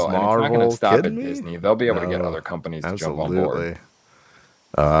Wars, Marvel. And it's not gonna stop at me? Disney. They'll be able to get other companies to jump on board.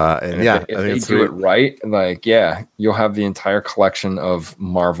 And yeah, if I think they it's do sweet. it right, like, yeah, you'll have the entire collection of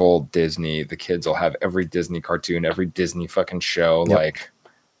Marvel, Disney. The kids will have every Disney cartoon, every Disney fucking show, Yep. like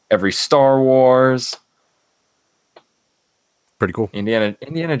every Star Wars. Pretty cool.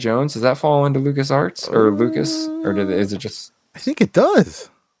 Indiana Jones, does that fall into LucasArts or Lucas, or is it just? I think it does.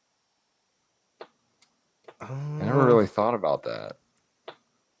 I never really thought about that.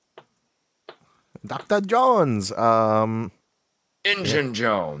 Dr. Jones. Engine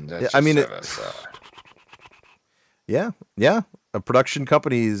Jones. Yeah, I mean, yeah. Production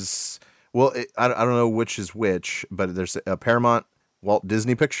companies. Well, I don't know which is which, but there's Paramount, Walt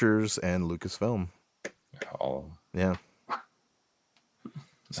Disney Pictures, and Lucasfilm. Oh, yeah.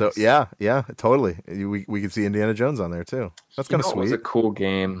 So nice. yeah, totally. We could see Indiana Jones on there too. That's kind of sweet. It was a cool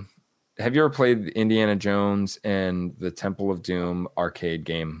game. Have you ever played Indiana Jones and the Temple of Doom arcade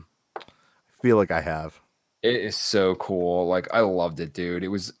game? I feel like I have. It is so cool. Like, I loved it, dude. It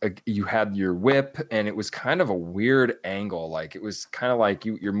was you had your whip, and it was kind of a weird angle. Like, it was kind of like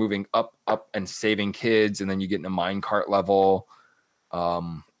you're moving up, and saving kids, and then you get in a minecart level. I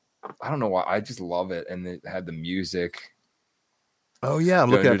don't know why. I just love it, and it had the music. Oh yeah, I'm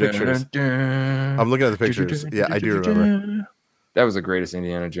looking at pictures. I'm looking at the pictures. Yeah, I do remember. That was the greatest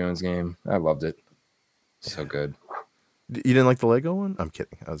Indiana Jones game. I loved it. So good. You didn't like the Lego one? I'm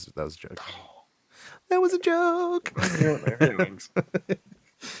kidding. That was a joke. That was a joke.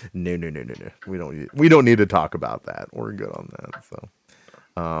 No. We don't need to talk about that. We're good on that. So,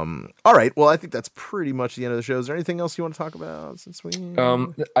 all right. Well, I think that's pretty much the end of the show. Is there anything else you want to talk about since we?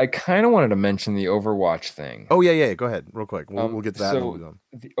 I kind of wanted to mention the Overwatch thing. Oh yeah. Go ahead, real quick. We'll get to that. So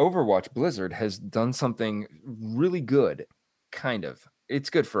the Overwatch Blizzard has done something really good. Kind of. It's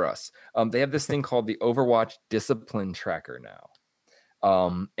good for us. They have this thing called the Overwatch Discipline Tracker now.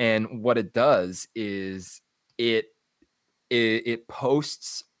 And what it does is it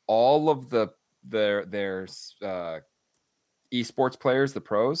posts all of their esports players, the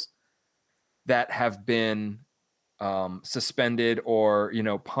pros, that have been suspended or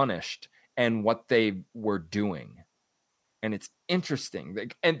punished, and what they were doing. And it's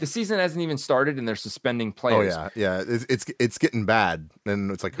interesting. And the season hasn't even started, and they're suspending players. Oh yeah. It's getting bad,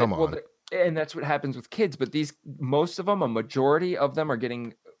 and it's like, come on. And that's what happens with kids. But most of them, a majority of them, are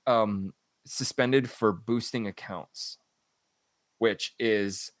getting suspended for boosting accounts, which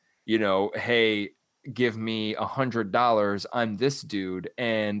is, hey, give me $100. I'm this dude,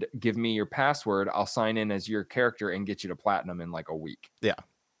 and give me your password. I'll sign in as your character and get you to platinum in like a week. Yeah.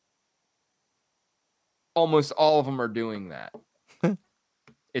 Almost all of them are doing that.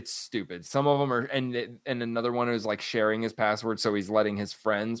 It's stupid. Some of them are, and another one is like sharing his password, so he's letting his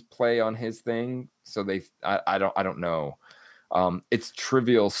friends play on his thing. So I don't know. It's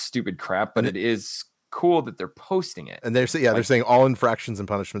trivial, stupid crap, but it is cool that they're posting it. And they're saying all infractions and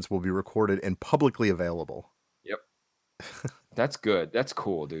punishments will be recorded and publicly available. Yep. That's good. That's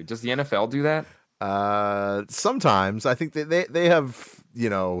cool, dude. Does the NFL do that? Sometimes. I think they have,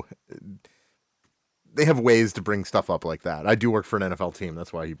 they have ways to bring stuff up like that. I do work for an NFL team.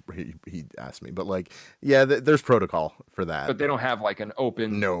 That's why he asked me. But there's protocol for that. But they don't have like an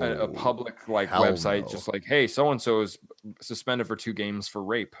open, a public website, just like, hey, so-and-so is suspended for 2 games for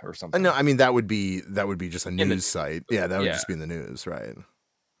rape or something. No, I mean, that would be just a news site. Yeah, that would just be in the news, right?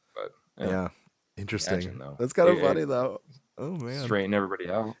 But yeah. Interesting. That's kind of funny though. Oh man. Straighten everybody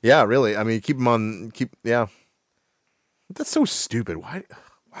out. Yeah, really. I mean, yeah. That's so stupid.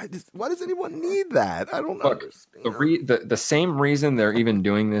 Why does anyone need that? I don't know. The same reason they're even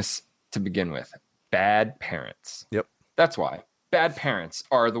doing this to begin with. Bad parents. Yep. That's why. Bad parents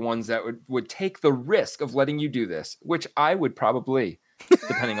are the ones that would take the risk of letting you do this, which I would probably,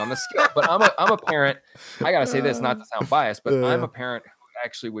 depending on the skill. But I'm a parent. I gotta say this, not to sound biased, but I'm a parent who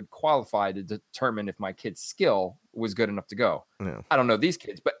actually would qualify to determine if my kid's skill was good enough to go. Yeah. I don't know these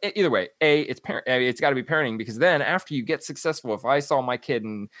kids, but either way, it's got to be parenting, because then after you get successful, if I saw my kid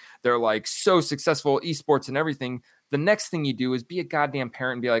and they're like so successful, esports and everything, the next thing you do is be a goddamn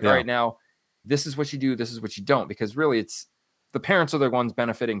parent and be like, all right, now this is what you do, this is what you don't, because really it's the parents are the ones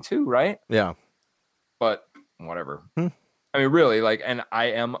benefiting too, right? Yeah. But whatever. I mean, really, and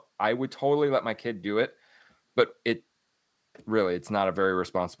I would totally let my kid do it, but it's not a very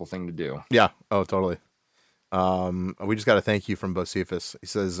responsible thing to do. Yeah. Oh, totally. We just got a thank you from Bocephus. He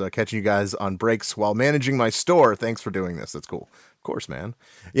says, catching you guys on breaks while managing my store. Thanks for doing this. That's cool. Of course, man.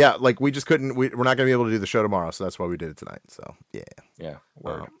 Yeah. We just couldn't, we're not going to be able to do the show tomorrow. So that's why we did it tonight. So yeah. Yeah.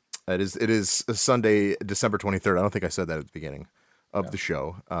 Word. It is Sunday, December 23rd. I don't think I said that at the beginning of the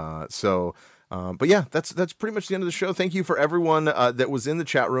show. So But yeah, that's pretty much the end of the show. Thank you for everyone that was in the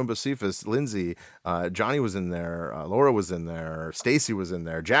chat room. Bocephus, Lindsay, Johnny was in there, Laura was in there, Stacy was in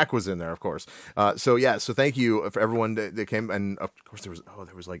there, Jack was in there, of course. So thank you for everyone that came, and of course there was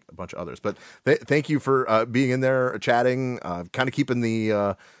like a bunch of others. But thank you for being in there, chatting, kind of keeping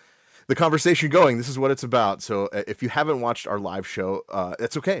the conversation going. This is what it's about. So if you haven't watched our live show,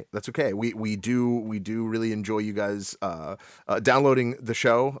 that's okay. That's okay. We do really enjoy you guys downloading the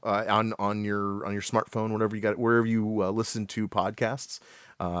show on your smartphone, wherever you listen to podcasts.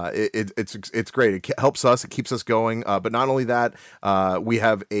 It's great. It helps us. It keeps us going. But not only that, we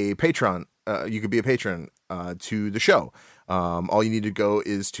have a Patreon. You could be a patron to the show. All you need to go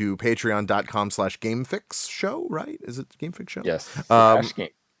is to patreon.com/GameFix show, right? Is it GameFix show? Yes. Game.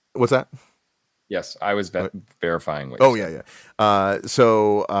 What's that? Yes, I was verifying. Oh yeah.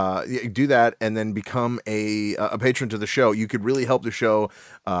 So do that and then become a patron to the show. You could really help the show.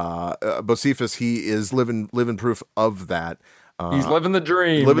 Bocephus, he is living proof of that. He's living the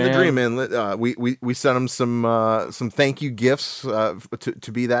dream. The dream, man. We sent him some thank you gifts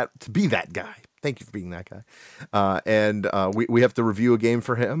to be that guy. Thank you for being that guy. And we have to review a game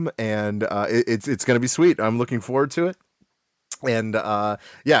for him, and it's going to be sweet. I'm looking forward to it. And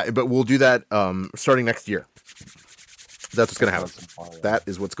but we'll do that starting next year. That's what's going to happen. That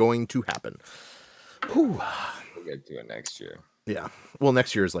is what's going to happen. Whew. We'll get to it next year. Yeah. Well,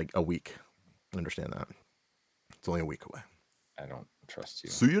 next year is like a week. I understand that. It's only a week away. I don't trust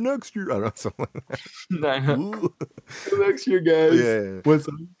you. See you next year. I don't know. Next year, guys. Yeah. What's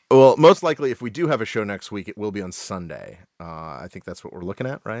up? Well, most likely, if we do have a show next week, it will be on Sunday. I think that's what we're looking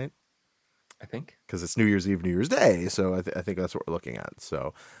at, right? I think because it's New Year's Eve, New Year's Day, so I think that's what we're looking at.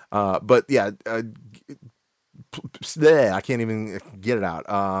 So, but yeah, I can't even get it out.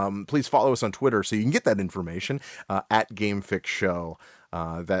 Please follow us on Twitter so you can get that information at GameFix Show.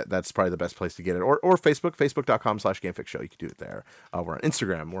 That's probably the best place to get it, or Facebook, facebook.com/GameFix Show. You can do it there. We're on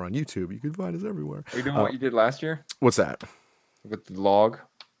Instagram, we're on YouTube. You can find us everywhere. Are you doing what you did last year? What's that? With the log,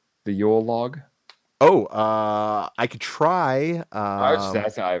 the Yule log. Oh, I could try. I was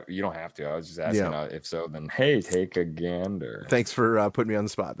just asking. You don't have to. I was just asking. If so, then hey, take a gander. Thanks for putting me on the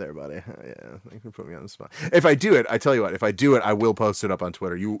spot there, buddy. Yeah, thanks for putting me on the spot. If I do it, I tell you what. If I do it, I will post it up on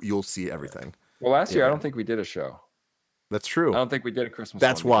Twitter. You'll see everything. Well, last year I don't think we did a show. That's true. I don't think we did a Christmas.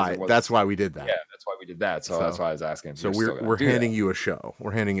 That's why. That's why we did that. Yeah, that's why we did that. So that's why I was asking. So we're handing you a show.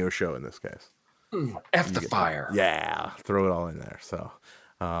 We're handing you a show in this case. F the fire. Yeah, throw it all in there. So.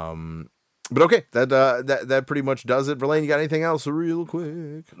 But okay, that pretty much does it. Verlaine, you got anything else real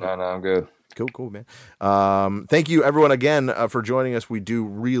quick? No, I'm good. Cool, man. Thank you, everyone, again, for joining us. We do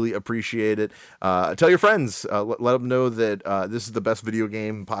really appreciate it. Tell your friends. Let them know that this is the best video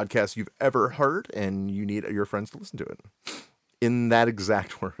game podcast you've ever heard, and you need your friends to listen to it. In that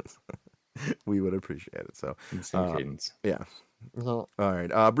exact words. We would appreciate it. So, cadence. Yeah. All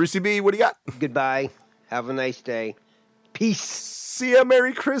right. Brucey B, what do you got? Goodbye. Have a nice day. Peace. See ya.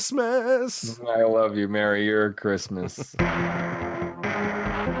 Merry Christmas. I love you. Merry your Christmas.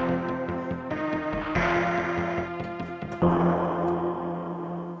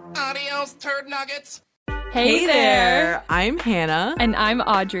 Adios, turd nuggets. Hey there. I'm Hannah. And I'm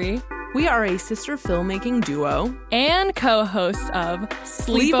Audrey. We are a sister filmmaking duo and co-hosts of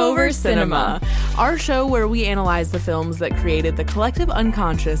Sleepover Cinema, our show where we analyze the films that created the collective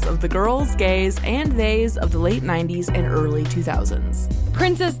unconscious of the girls, gays, and theys of the late 90s and early 2000s.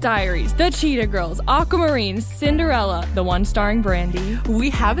 Princess Diaries, The Cheetah Girls, Aquamarine, Cinderella, the one starring Brandy. We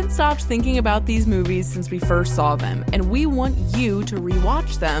haven't stopped thinking about these movies since we first saw them, and we want you to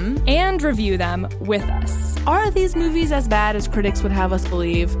rewatch them and review them with us. Are these movies as bad as critics would have us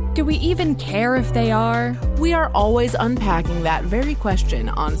believe? Do we even care if they are? We are always unpacking that very question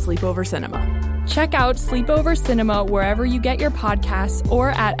on Sleepover Cinema. Check out Sleepover Cinema wherever you get your podcasts or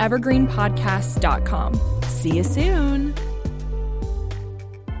at evergreenpodcasts.com. See you soon.